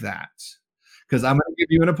don't like that, because I'm going to give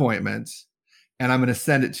you an appointment and I'm going to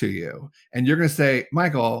send it to you. And you're going to say,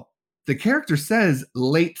 Michael, the character says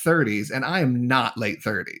late 30s and I am not late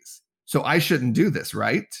 30s. So I shouldn't do this,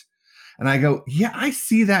 right? And I go, yeah, I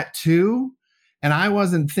see that too. And I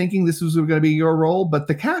wasn't thinking this was going to be your role, but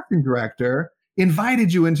the casting director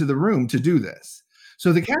invited you into the room to do this.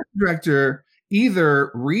 So the casting director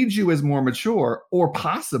either reads you as more mature, or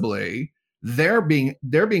possibly they're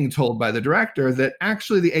being told by the director that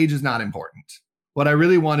actually the age is not important. What I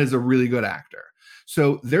really want is a really good actor.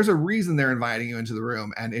 So there's a reason they're inviting you into the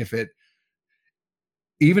room. And even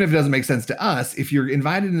if it doesn't make sense to us, if you're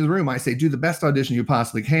invited into the room, I say, do the best audition you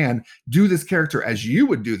possibly can, do this character as you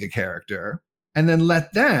would do the character, and then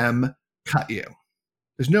let them cut you.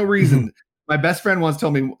 There's no reason. My best friend once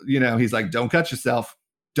told me, he's like, don't cut yourself.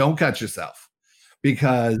 Don't cut yourself,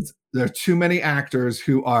 because there are too many actors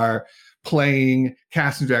who are playing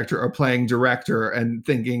casting director or playing director and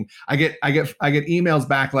thinking, I get emails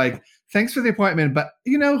back like, thanks for the appointment, but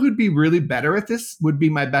who'd be really better at this would be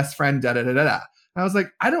my best friend, da da da da da. I was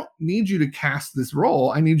like, I don't need you to cast this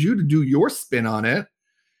role. I need you to do your spin on it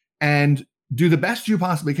and do the best you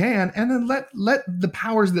possibly can, and then let the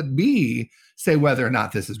powers that be say whether or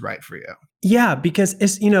not this is right for you. Yeah, because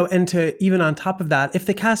it's, and to even on top of that, if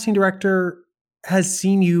the casting director has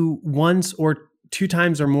seen you once or two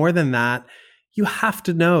times or more than that, you have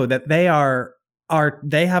to know that they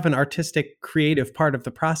have an artistic, creative part of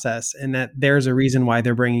the process, and that there's a reason why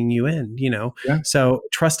they're bringing you in, Yeah. So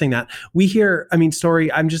trusting that.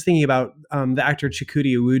 I'm just thinking about the actor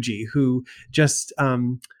Chikuti Iwuji, who just,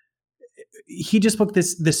 he just booked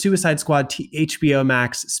the Suicide Squad HBO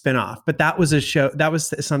Max spinoff, but that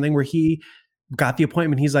was something where he got the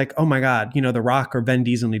appointment. He's like, oh my God, The Rock or Vin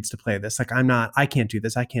Diesel needs to play this. Like, I can't do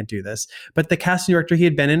this. I can't do this. But the casting director he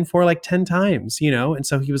had been in for like 10 times, and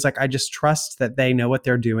so he was like, I just trust that they know what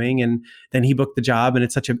they're doing. And then he booked the job, and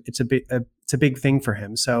it's a big thing for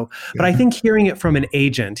him. So, but I think hearing it from an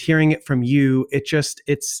agent, hearing it from you,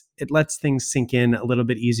 it lets things sink in a little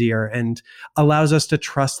bit easier and allows us to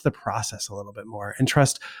trust the process a little bit more and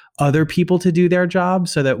trust other people to do their job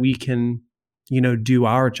so that we can, do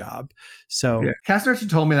our job. So Casting director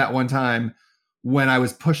told me that one time when I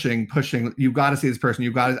was pushing, you've got to see this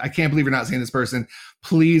person. I can't believe you're not seeing this person.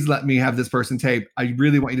 Please let me have this person taped. I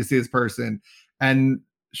really want you to see this person. And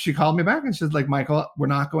she called me back and she's like, Michael, we're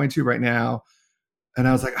not going to right now. And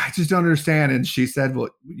I was like, I just don't understand. And she said, well,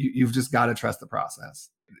 you've just got to trust the process.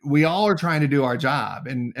 We all are trying to do our job,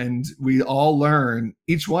 and we all learn,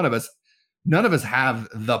 each one of us, none of us have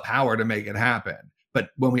the power to make it happen.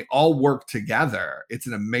 But when we all work together, it's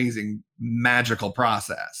an amazing, magical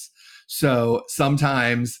process. So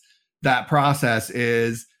sometimes that process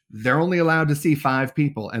is they're only allowed to see 5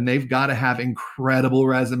 people, and they've got to have incredible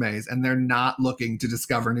resumes, and they're not looking to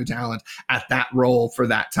discover new talent at that role for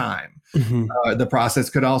that time. Mm-hmm. The process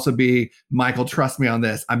could also be, Michael, trust me on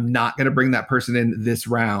this. I'm not going to bring that person in this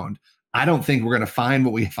round. I don't think we're going to find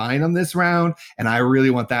what we find on this round. And I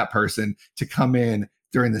really want that person to come in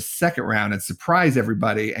during the second round and surprise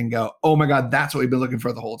everybody and go, oh my God, that's what we've been looking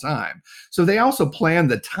for the whole time. So they also plan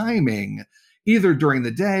the timing either during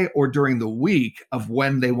the day or during the week of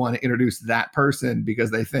when they want to introduce that person,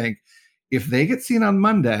 because they think if they get seen on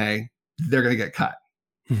Monday, they're going to get cut.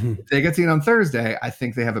 Mm-hmm. If they get seen on Thursday, I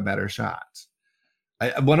think they have a better shot.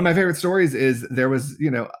 One of my favorite stories is there was,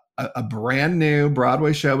 a brand new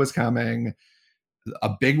Broadway show was coming,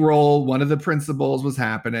 a big role. One of the principals was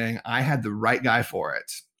happening. I had the right guy for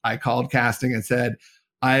it. I called casting and said,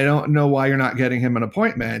 I don't know why you're not getting him an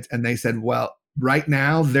appointment. And they said, well, right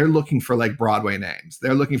now they're looking for like Broadway names.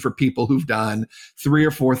 They're looking for people who've done 3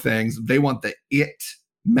 or 4 things. They want the it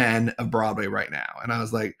men of Broadway right now. And I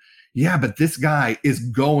was like, yeah, but this guy is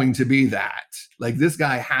going to be that. Like, this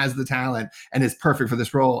guy has the talent and is perfect for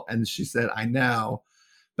this role. And she said, I know,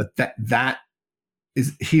 but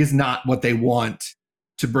he is not what they want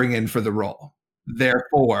to bring in for the role.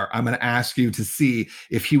 Therefore, I'm going to ask you to see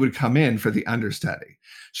if he would come in for the understudy.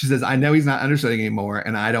 She says, I know he's not understudying anymore,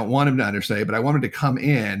 and I don't want him to understudy, but I want him to come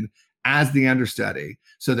in as the understudy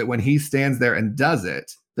so that when he stands there and does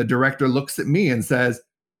it, the director looks at me and says,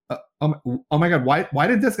 oh my God, why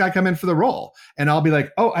did this guy come in for the role? And I'll be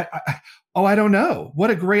like, I don't know. What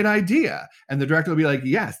a great idea. And the director will be like,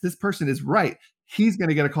 yes, this person is right. He's going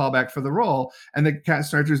to get a call back for the role. And the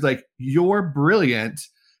cast director is like, you're brilliant.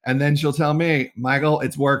 And then she'll tell me, Michael,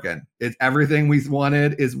 it's working. It's everything we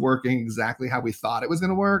wanted is working exactly how we thought it was going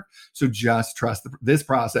to work. So just trust this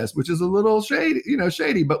process, which is a little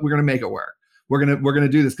shady, but we're going to make it work. We're going to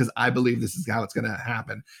do this because I believe this is how it's going to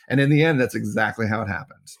happen. And in the end, that's exactly how it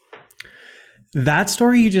happens. That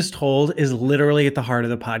story you just told is literally at the heart of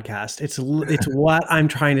the podcast. It's what I'm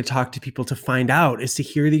trying to talk to people to find out, is to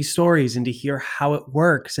hear these stories and to hear how it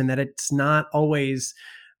works, and that it's not always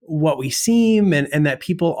what we seem, and that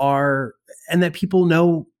people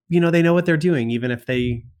know, they know what they're doing, even if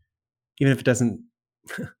it doesn't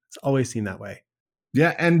it's always seem that way.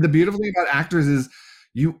 Yeah. And the beautiful thing about actors is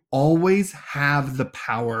you always have the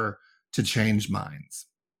power to change minds.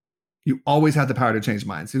 You always have the power to change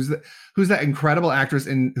minds. Who's that incredible actress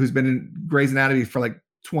who's been in Grey's Anatomy for like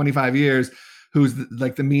 25 years, who's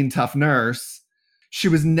like the mean, tough nurse? She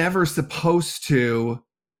was never supposed to,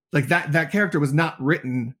 like, that character was not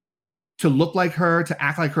written to look like her, to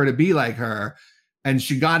act like her, to be like her. And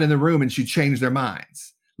she got in the room and she changed their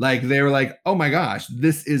minds. Like, they were like, oh my gosh,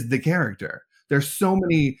 this is the character. There's so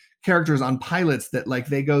many characters on pilots that, like,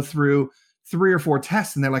 they go through 3 or 4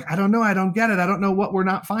 tests and they're like, I don't know. I don't get it. I don't know what we're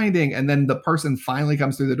not finding. And then the person finally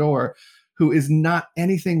comes through the door who is not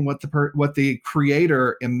anything what the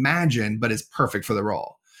creator imagined, but is perfect for the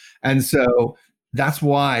role. And so that's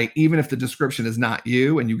why, even if the description is not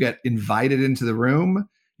you and you get invited into the room,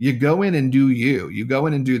 you go in and do you go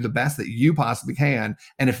in and do the best that you possibly can.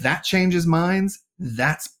 And if that changes minds,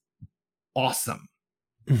 that's awesome.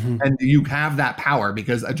 Mm-hmm. And you have that power,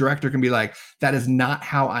 because a director can be like, that is not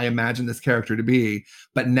how I imagined this character to be,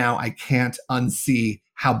 but now I can't unsee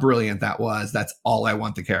how brilliant that was. That's all I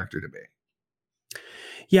want the character to be.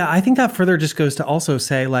 Yeah, I think that further just goes to also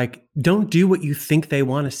say, like, don't do what you think they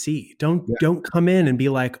want to see. Don't come in and be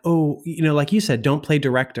like, oh, like you said, don't play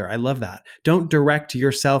director. I love that. Don't direct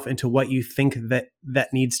yourself into what you think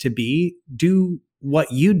that needs to be. Do what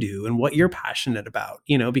you do and what you're passionate about,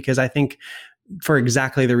 because I think, for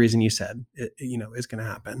exactly the reason you said, is going to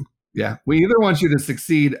happen. Yeah. We either want you to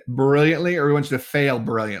succeed brilliantly or we want you to fail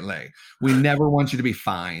brilliantly. We never want you to be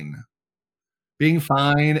fine. Being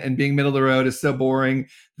fine and being middle of the road is so boring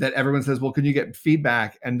that everyone says, well, can you get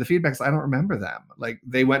feedback? And the feedback's, I don't remember them. Like,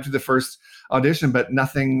 they went to the first audition, but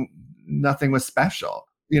nothing was special.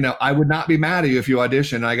 I would not be mad at you if you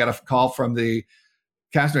audition. I got a call from the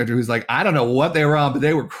cast director who's like, I don't know what they were on, but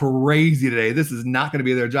they were crazy today. This is not going to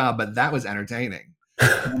be their job, but that was entertaining.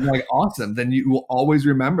 And I'm like, awesome. Then you will always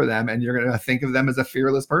remember them, and you're going to think of them as a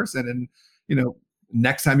fearless person. And,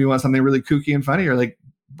 next time you want something really kooky and funny, you're like,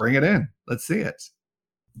 bring it in. Let's see it.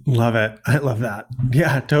 Love it. I love that.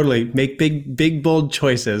 Yeah, totally. Make big, bold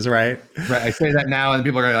choices, right? Right. I say that now, and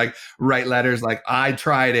people are going to like write letters like, I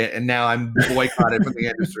tried it and now I'm boycotted from the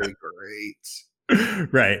industry.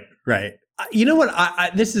 Great. Right. You know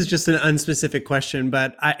what? This is just an unspecific question,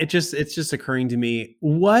 but it's just occurring to me.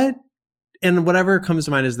 What, and whatever comes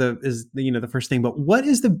to mind is the first thing. But what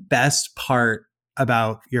is the best part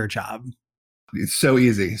about your job? It's so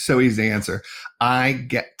easy to answer. I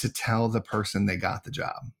get to tell the person they got the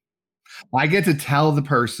job. I get to tell the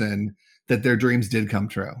person that their dreams did come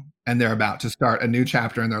true, and they're about to start a new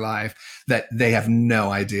chapter in their life that they have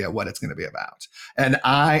no idea what it's going to be about. And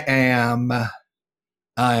I'm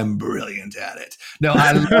brilliant at it. No,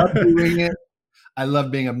 I love doing it. I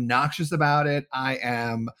love being obnoxious about it.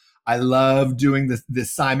 I love doing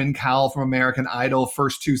this Simon Cowell from American Idol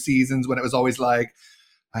first 2 seasons, when it was always like,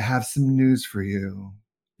 I have some news for you.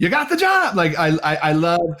 You got the job. Like, I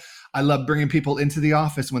love bringing people into the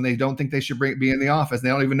office when they don't think they should be in the office. They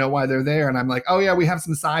don't even know why they're there. And I'm like, oh yeah, we have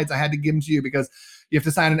some sides. I had to give them to you because you have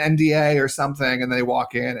to sign an NDA or something. And they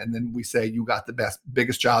walk in, and then we say, you got the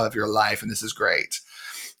biggest job of your life. And this is great.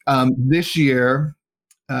 This year,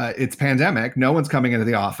 it's pandemic. No one's coming into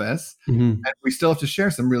the office. Mm-hmm. And we still have to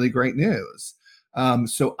share some really great news.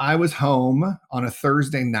 So I was home on a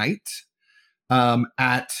Thursday night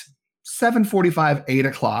at 7:45, 8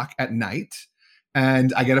 o'clock at night.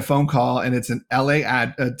 And I get a phone call, and it's an LA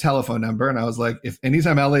telephone number. And I was like, if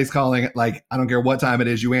anytime LA is calling, like, I don't care what time it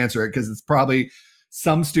is, you answer it, because it's probably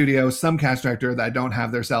some studio, some cast director that don't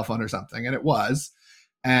have their cell phone or something. And it was.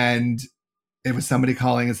 And it was somebody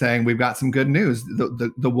calling and saying, we've got some good news.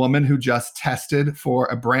 The woman who just tested for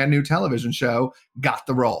a brand new television show got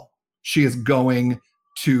the role. She is going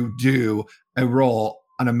to do a role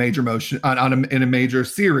on a major in a major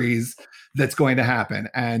series that's going to happen.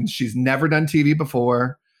 And she's never done TV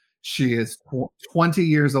before. She is 20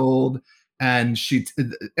 years old, and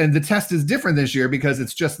and the test is different this year because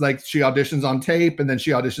it's just like she auditions on tape and then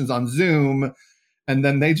she auditions on Zoom, and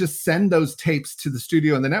then they just send those tapes to the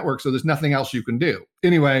studio and the network, so there's nothing else you can do.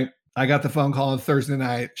 Anyway, I got the phone call on Thursday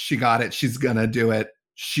night. She got it. She's gonna do it.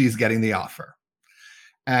 She's getting the offer.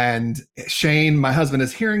 And Shane, my husband,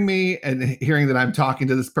 is hearing me and hearing that I'm talking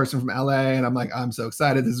to this person from LA. And I'm like, I'm so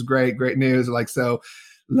excited. This is great, great news. Like, so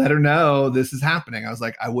let her know this is happening. I was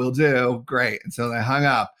like, I will do. Great. And so I hung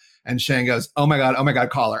up, and Shane goes, oh my God,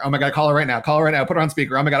 call her. Oh my God, call her right now. Call her right now. Put her on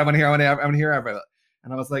speaker. Oh my God, I want to hear everything.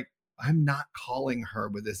 And I was like, I'm not calling her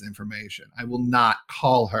with this information. I will not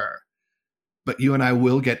call her. But you and I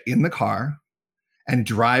will get in the car and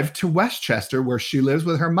drive to Westchester, where she lives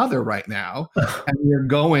with her mother right now. And we're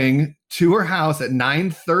going to her house at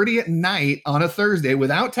 9:30 at night on a Thursday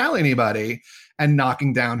without telling anybody, and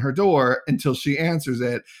knocking down her door until she answers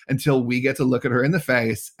it, until we get to look at her in the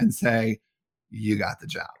face and say, you got the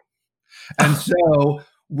job. And so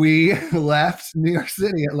we left New York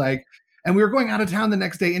City and we were going out of town the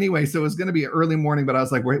next day anyway. So it was going to be early morning, but I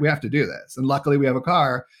was like, we have to do this. And luckily we have a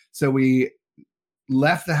car. So we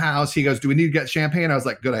left the house. He goes, do we need to get champagne? I was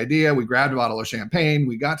like, good idea. We grabbed a bottle of champagne.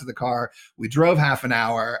 We got to the car. We drove half an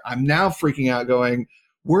hour. I'm now freaking out going,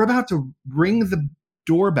 we're about to ring the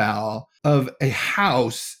doorbell of a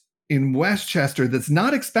house in Westchester that's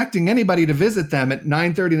not expecting anybody to visit them at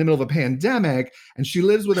 9:30 in the middle of a pandemic. And she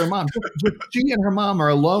lives with her mom. She and her mom are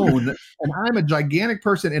alone. And I'm a gigantic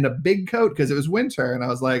person in a big coat because it was winter. And I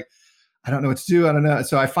was like, I don't know what to do. I don't know.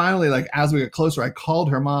 So I finally, as we got closer, I called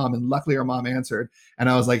her mom, and luckily her mom answered. And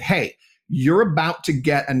I was like, hey, you're about to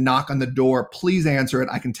get a knock on the door. Please answer it.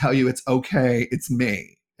 I can tell you it's okay. It's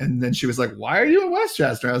me. And then she was like, why are you in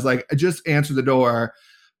Westchester? I was like, just answer the door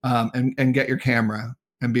and get your camera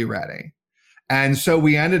and be ready. And so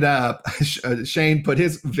we ended up, Shane put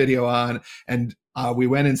his video on, and we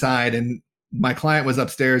went inside, and my client was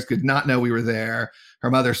upstairs, could not know we were there. Her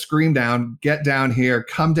mother screamed down, get down here,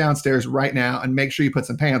 come downstairs right now, and make sure you put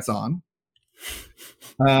some pants on.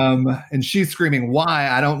 And she's screaming, why?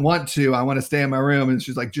 I don't want to. I want to stay in my room. And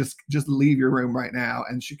she's like, just leave your room right now.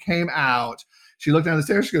 And she came out. She looked down the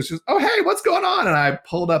stairs. She goes, oh, hey, what's going on? And I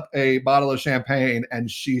pulled up a bottle of champagne, and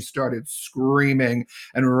she started screaming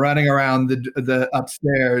and running around the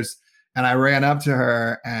upstairs. And I ran up to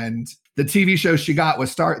her, and the TV show she got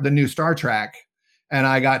was the new Star Trek. And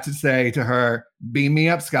I got to say to her, beam me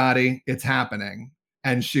up, Scotty, it's happening.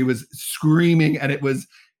 And she was screaming. And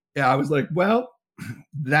I was like, well,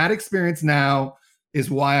 that experience now is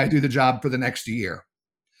why I do the job for the next year.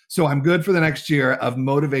 So I'm good for the next year of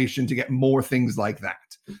motivation to get more things like that.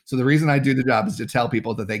 So the reason I do the job is to tell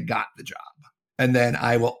people that they got the job. And then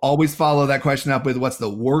I will always follow that question up with, what's the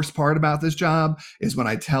worst part about this job, is when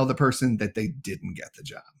I tell the person that they didn't get the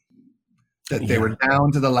job. That they were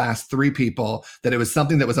down to the last 3 people, that it was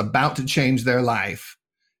something that was about to change their life,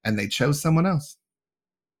 and they chose someone else.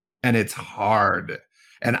 And it's hard.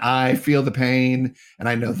 And I feel the pain, and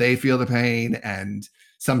I know they feel the pain. And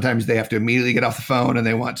sometimes they have to immediately get off the phone, and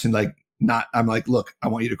they want to I'm like, look, I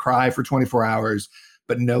want you to cry for 24 hours,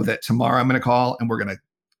 but know that tomorrow I'm going to call, and we're going to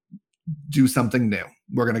do something new.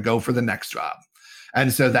 We're going to go for the next job.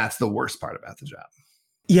 And so that's the worst part about the job.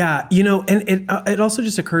 Yeah, and it also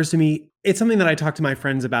just occurs to me, it's something that I talk to my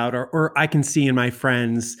friends about, or I can see in my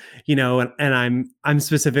friends, and I'm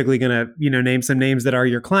specifically going to, name some names that are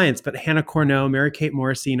your clients, but Hannah Corneau, Mary-Kate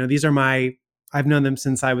Morrissey, these are I've known them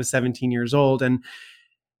since I was 17 years old. And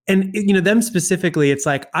them specifically, it's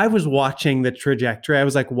like, I was watching the trajectory. I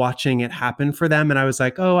was like watching it happen for them. And I was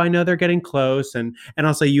like, oh, I know they're getting close. And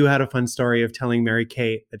also you had a fun story of telling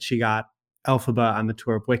Mary-Kate that she got Elphaba on the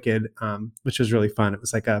tour of Wicked, which was really fun. It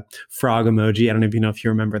was like a frog emoji. I don't even know if you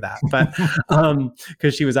remember that, but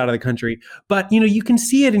because she was out of the country. But you can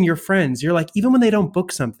see it in your friends. You're like, even when they don't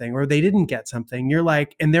book something or they didn't get something, you're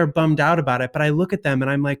like, and they're bummed out about it. But I look at them and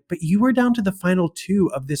I'm like, but you were down to the final 2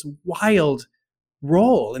 of this wild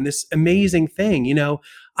role and this amazing thing.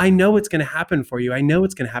 I know it's going to happen for you. I know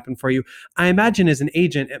it's going to happen for you. I imagine as an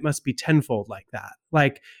agent, it must be tenfold like that.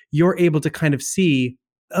 Like, you're able to kind of see,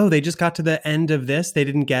 oh, they just got to the end of this, they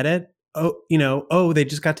didn't get it. Oh, they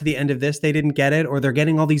just got to the end of this, they didn't get it. Or they're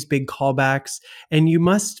getting all these big callbacks. And you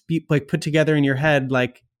must be like put together in your head,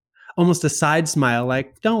 like almost a side smile,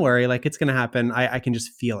 like, don't worry, like it's going to happen. I can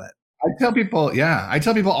just feel it. I tell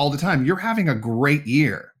people all the time, you're having a great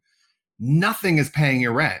year. Nothing is paying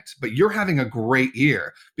your rent, but you're having a great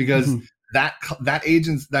year because that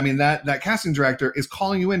casting director is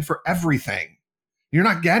calling you in for everything. You're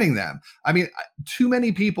not getting them. I mean, too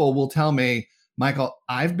many people will tell me, Michael,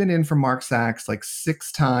 I've been in for Mark Sachs like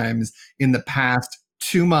 6 times in the past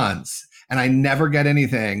 2 months and I never get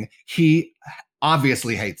anything, he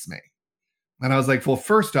obviously hates me. And I was like, well,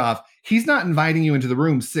 first off, he's not inviting you into the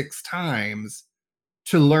room 6 times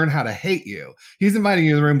to learn how to hate you. He's inviting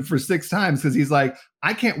you in the room for 6 times because he's like,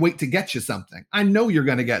 I can't wait to get you something. I know you're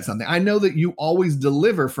going to get something. I know that you always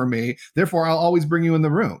deliver for me. Therefore, I'll always bring you in the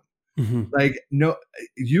room. Mm-hmm. Like, no,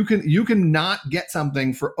 you can not get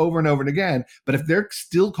something for over and over and again. But if they're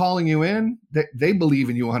still calling you in, they believe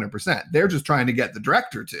in you 100%. They're just trying to get the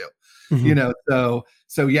director to,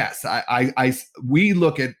 So yes, we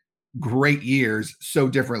look at great years so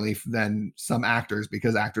differently than some actors,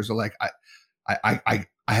 because actors are like, I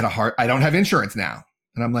had a heart. I don't have insurance now.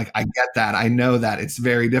 And I'm like, I get that. I know that it's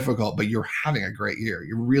very difficult, but you're having a great year.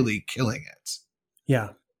 You're really killing it. Yeah.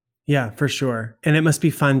 Yeah, for sure. And it must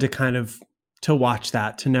be fun to kind of to watch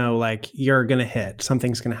that, to know like you're going to hit,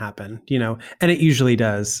 something's going to happen, and it usually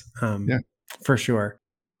does. For sure.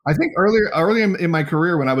 I think early in my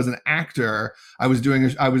career, when I was an actor, I was doing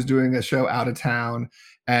a show out of town,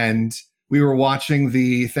 and we were watching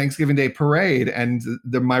the Thanksgiving Day parade, and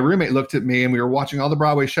my roommate looked at me, and we were watching all the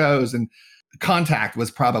Broadway shows, and Contact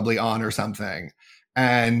was probably on or something.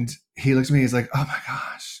 And he looks at me, he's like, oh my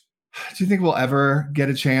gosh, do you think we'll ever get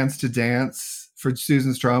a chance to dance for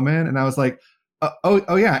Susan Stroman? And I was like,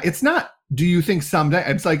 oh yeah, it's not, do you think someday?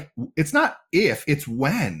 It's like, it's not if, it's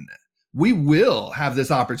when. We will have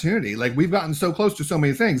this opportunity. Like, we've gotten so close to so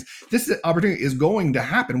many things. This opportunity is going to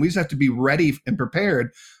happen. We just have to be ready and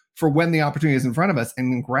prepared for when the opportunity is in front of us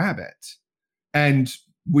and grab it. And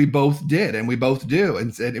we both did, and we both do.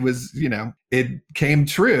 And it was, it came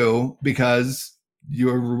true because you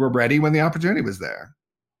were ready when the opportunity was there.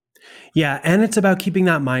 Yeah. And it's about keeping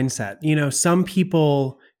that mindset. Some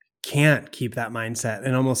people can't keep that mindset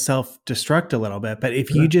and almost self-destruct a little bit. But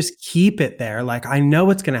if you just keep it there, like, I know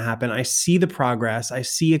what's going to happen. I see the progress. I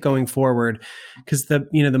see it going forward, because the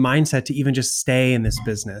mindset to even just stay in this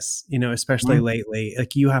business, especially lately,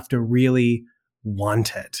 like, you have to really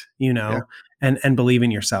want it, and believe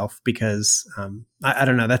in yourself, because I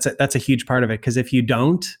don't know, that's a huge part of it. Because if you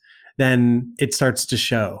don't, then it starts to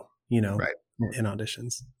show, in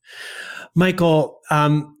auditions. Michael,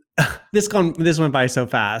 this went by so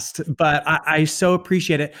fast, but I so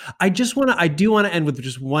appreciate it. I do want to end with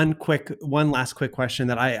just one last quick question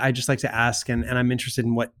that I just like to ask, and I'm interested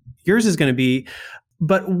in what yours is going to be.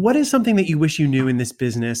 But what is something that you wish you knew in this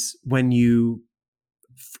business when you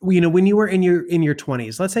were in your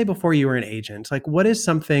 20s, let's say before you were an agent? Like, what is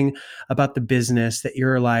something about the business that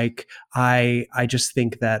you're like, I just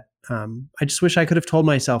think that I just wish I could have told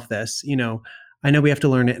myself this? I know we have to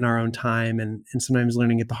learn it in our own time, and sometimes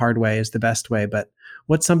learning it the hard way is the best way. But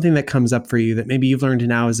what's something that comes up for you that maybe you've learned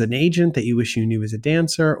now as an agent that you wish you knew as a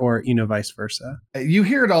dancer, or, vice versa? You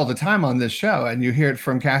hear it all the time on this show, and you hear it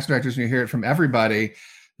from cast directors, and you hear it from everybody,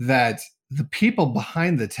 that the people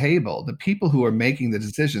behind the table, the people who are making the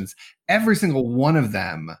decisions, every single one of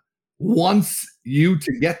them wants you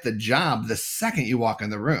to get the job the second you walk in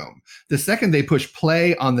the room. The second they push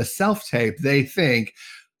play on the self-tape, they think,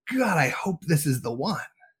 God, I hope this is the one.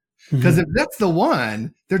 Because if that's the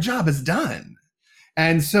one, their job is done.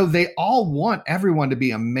 And so they all want everyone to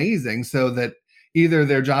be amazing, so that either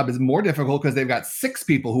their job is more difficult because they've got 6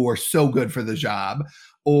 people who are so good for the job,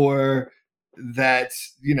 or that,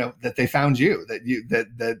 that they found you, that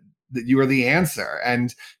you are the answer.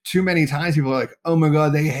 And too many times people are like, oh my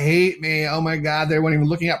God, they hate me. Oh my God, they weren't even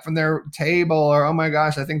looking up from their table. Or, oh my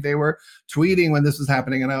gosh, I think they were tweeting when this was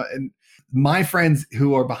happening. And my friends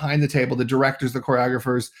who are behind the table, the directors, the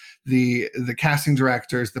choreographers, the casting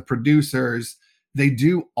directors, the producers, they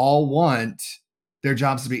do all want their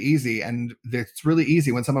jobs to be easy. And it's really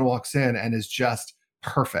easy when someone walks in and is just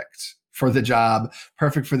perfect for the job,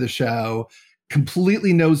 perfect for the show,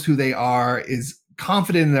 completely knows who they are, is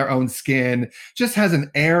confident in their own skin, just has an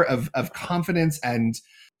air of confidence and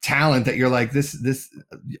talent that you're like, this,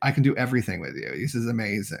 I can do everything with you. This is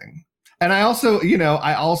amazing. And I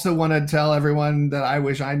also want to tell everyone that I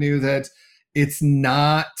wish I knew that it's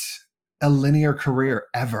not a linear career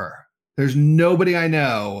ever. There's nobody I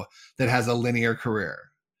know that has a linear career.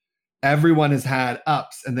 Everyone has had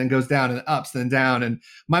ups and then goes down, and ups and down. And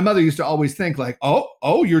my mother used to always think like,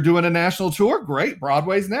 oh, you're doing a national tour? Great.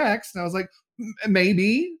 Broadway's next. And I was like,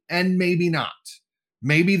 maybe, and maybe not.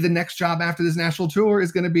 Maybe the next job after this national tour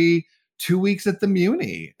is going to be 2 weeks at the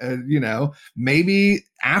Muni. Maybe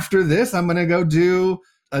after this, I'm going to go do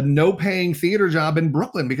a no-paying theater job in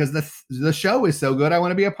Brooklyn because the show is so good. I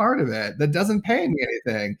want to be a part of it. That doesn't pay me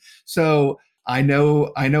anything. So I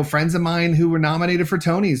know friends of mine who were nominated for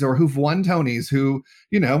Tonys or who've won Tonys who,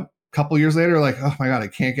 a couple years later are like, oh my God, I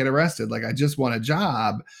can't get arrested. Like, I just want a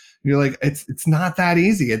job. You're like, it's not that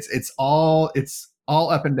easy. It's all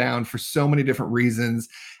up and down for so many different reasons.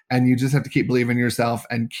 And you just have to keep believing in yourself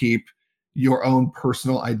and keep your own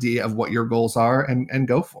personal idea of what your goals are and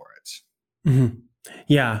go for it. Mm-hmm.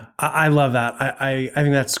 Yeah, I love that. I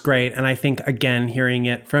think that's great. And I think, again, hearing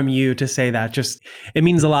it from you to say that it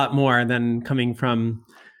means a lot more than coming from,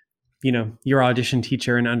 your audition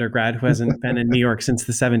teacher in undergrad who hasn't been in New York since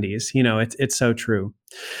the 70s. It's so true.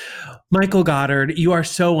 Michael Goddard, you are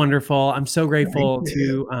so wonderful. I'm so grateful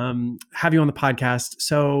to have you on the podcast.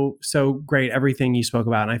 So great, everything you spoke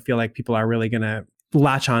about. And I feel like people are really going to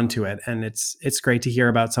latch onto it. And it's great to hear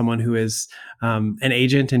about someone who is an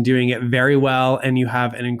agent and doing it very well. And you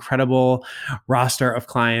have an incredible roster of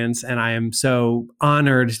clients. And I am so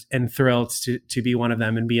honored and thrilled to be one of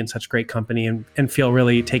them and be in such great company and feel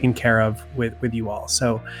really taken care of with you all.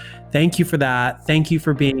 So thank you for that. Thank you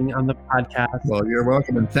for being on the podcast. Well, you're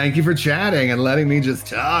welcome. And thank you for chatting and letting me just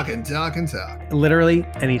talk and talk and talk. Literally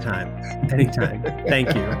anytime. Thank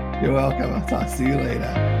you. You're welcome. I'll talk to you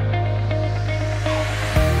later.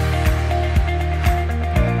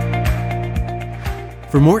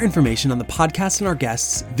 For more information on the podcast and our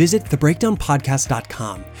guests, visit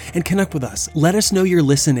thebreakdownpodcast.com and connect with us. Let us know you're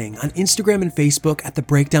listening on Instagram and Facebook at The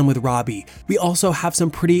Breakdown with Robbie. We also have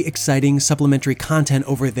some pretty exciting supplementary content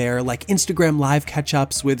over there, like Instagram live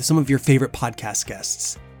catch-ups with some of your favorite podcast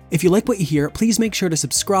guests. If you like what you hear, please make sure to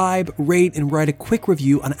subscribe, rate, and write a quick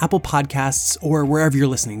review on Apple Podcasts or wherever you're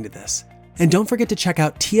listening to this. And don't forget to check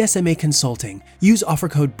out TSMA Consulting. Use offer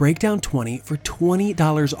code BREAKDOWN20 for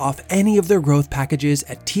 $20 off any of their growth packages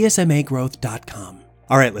at tsmagrowth.com.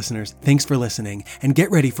 All right, listeners, thanks for listening, and get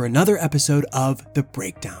ready for another episode of The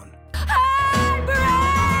Breakdown.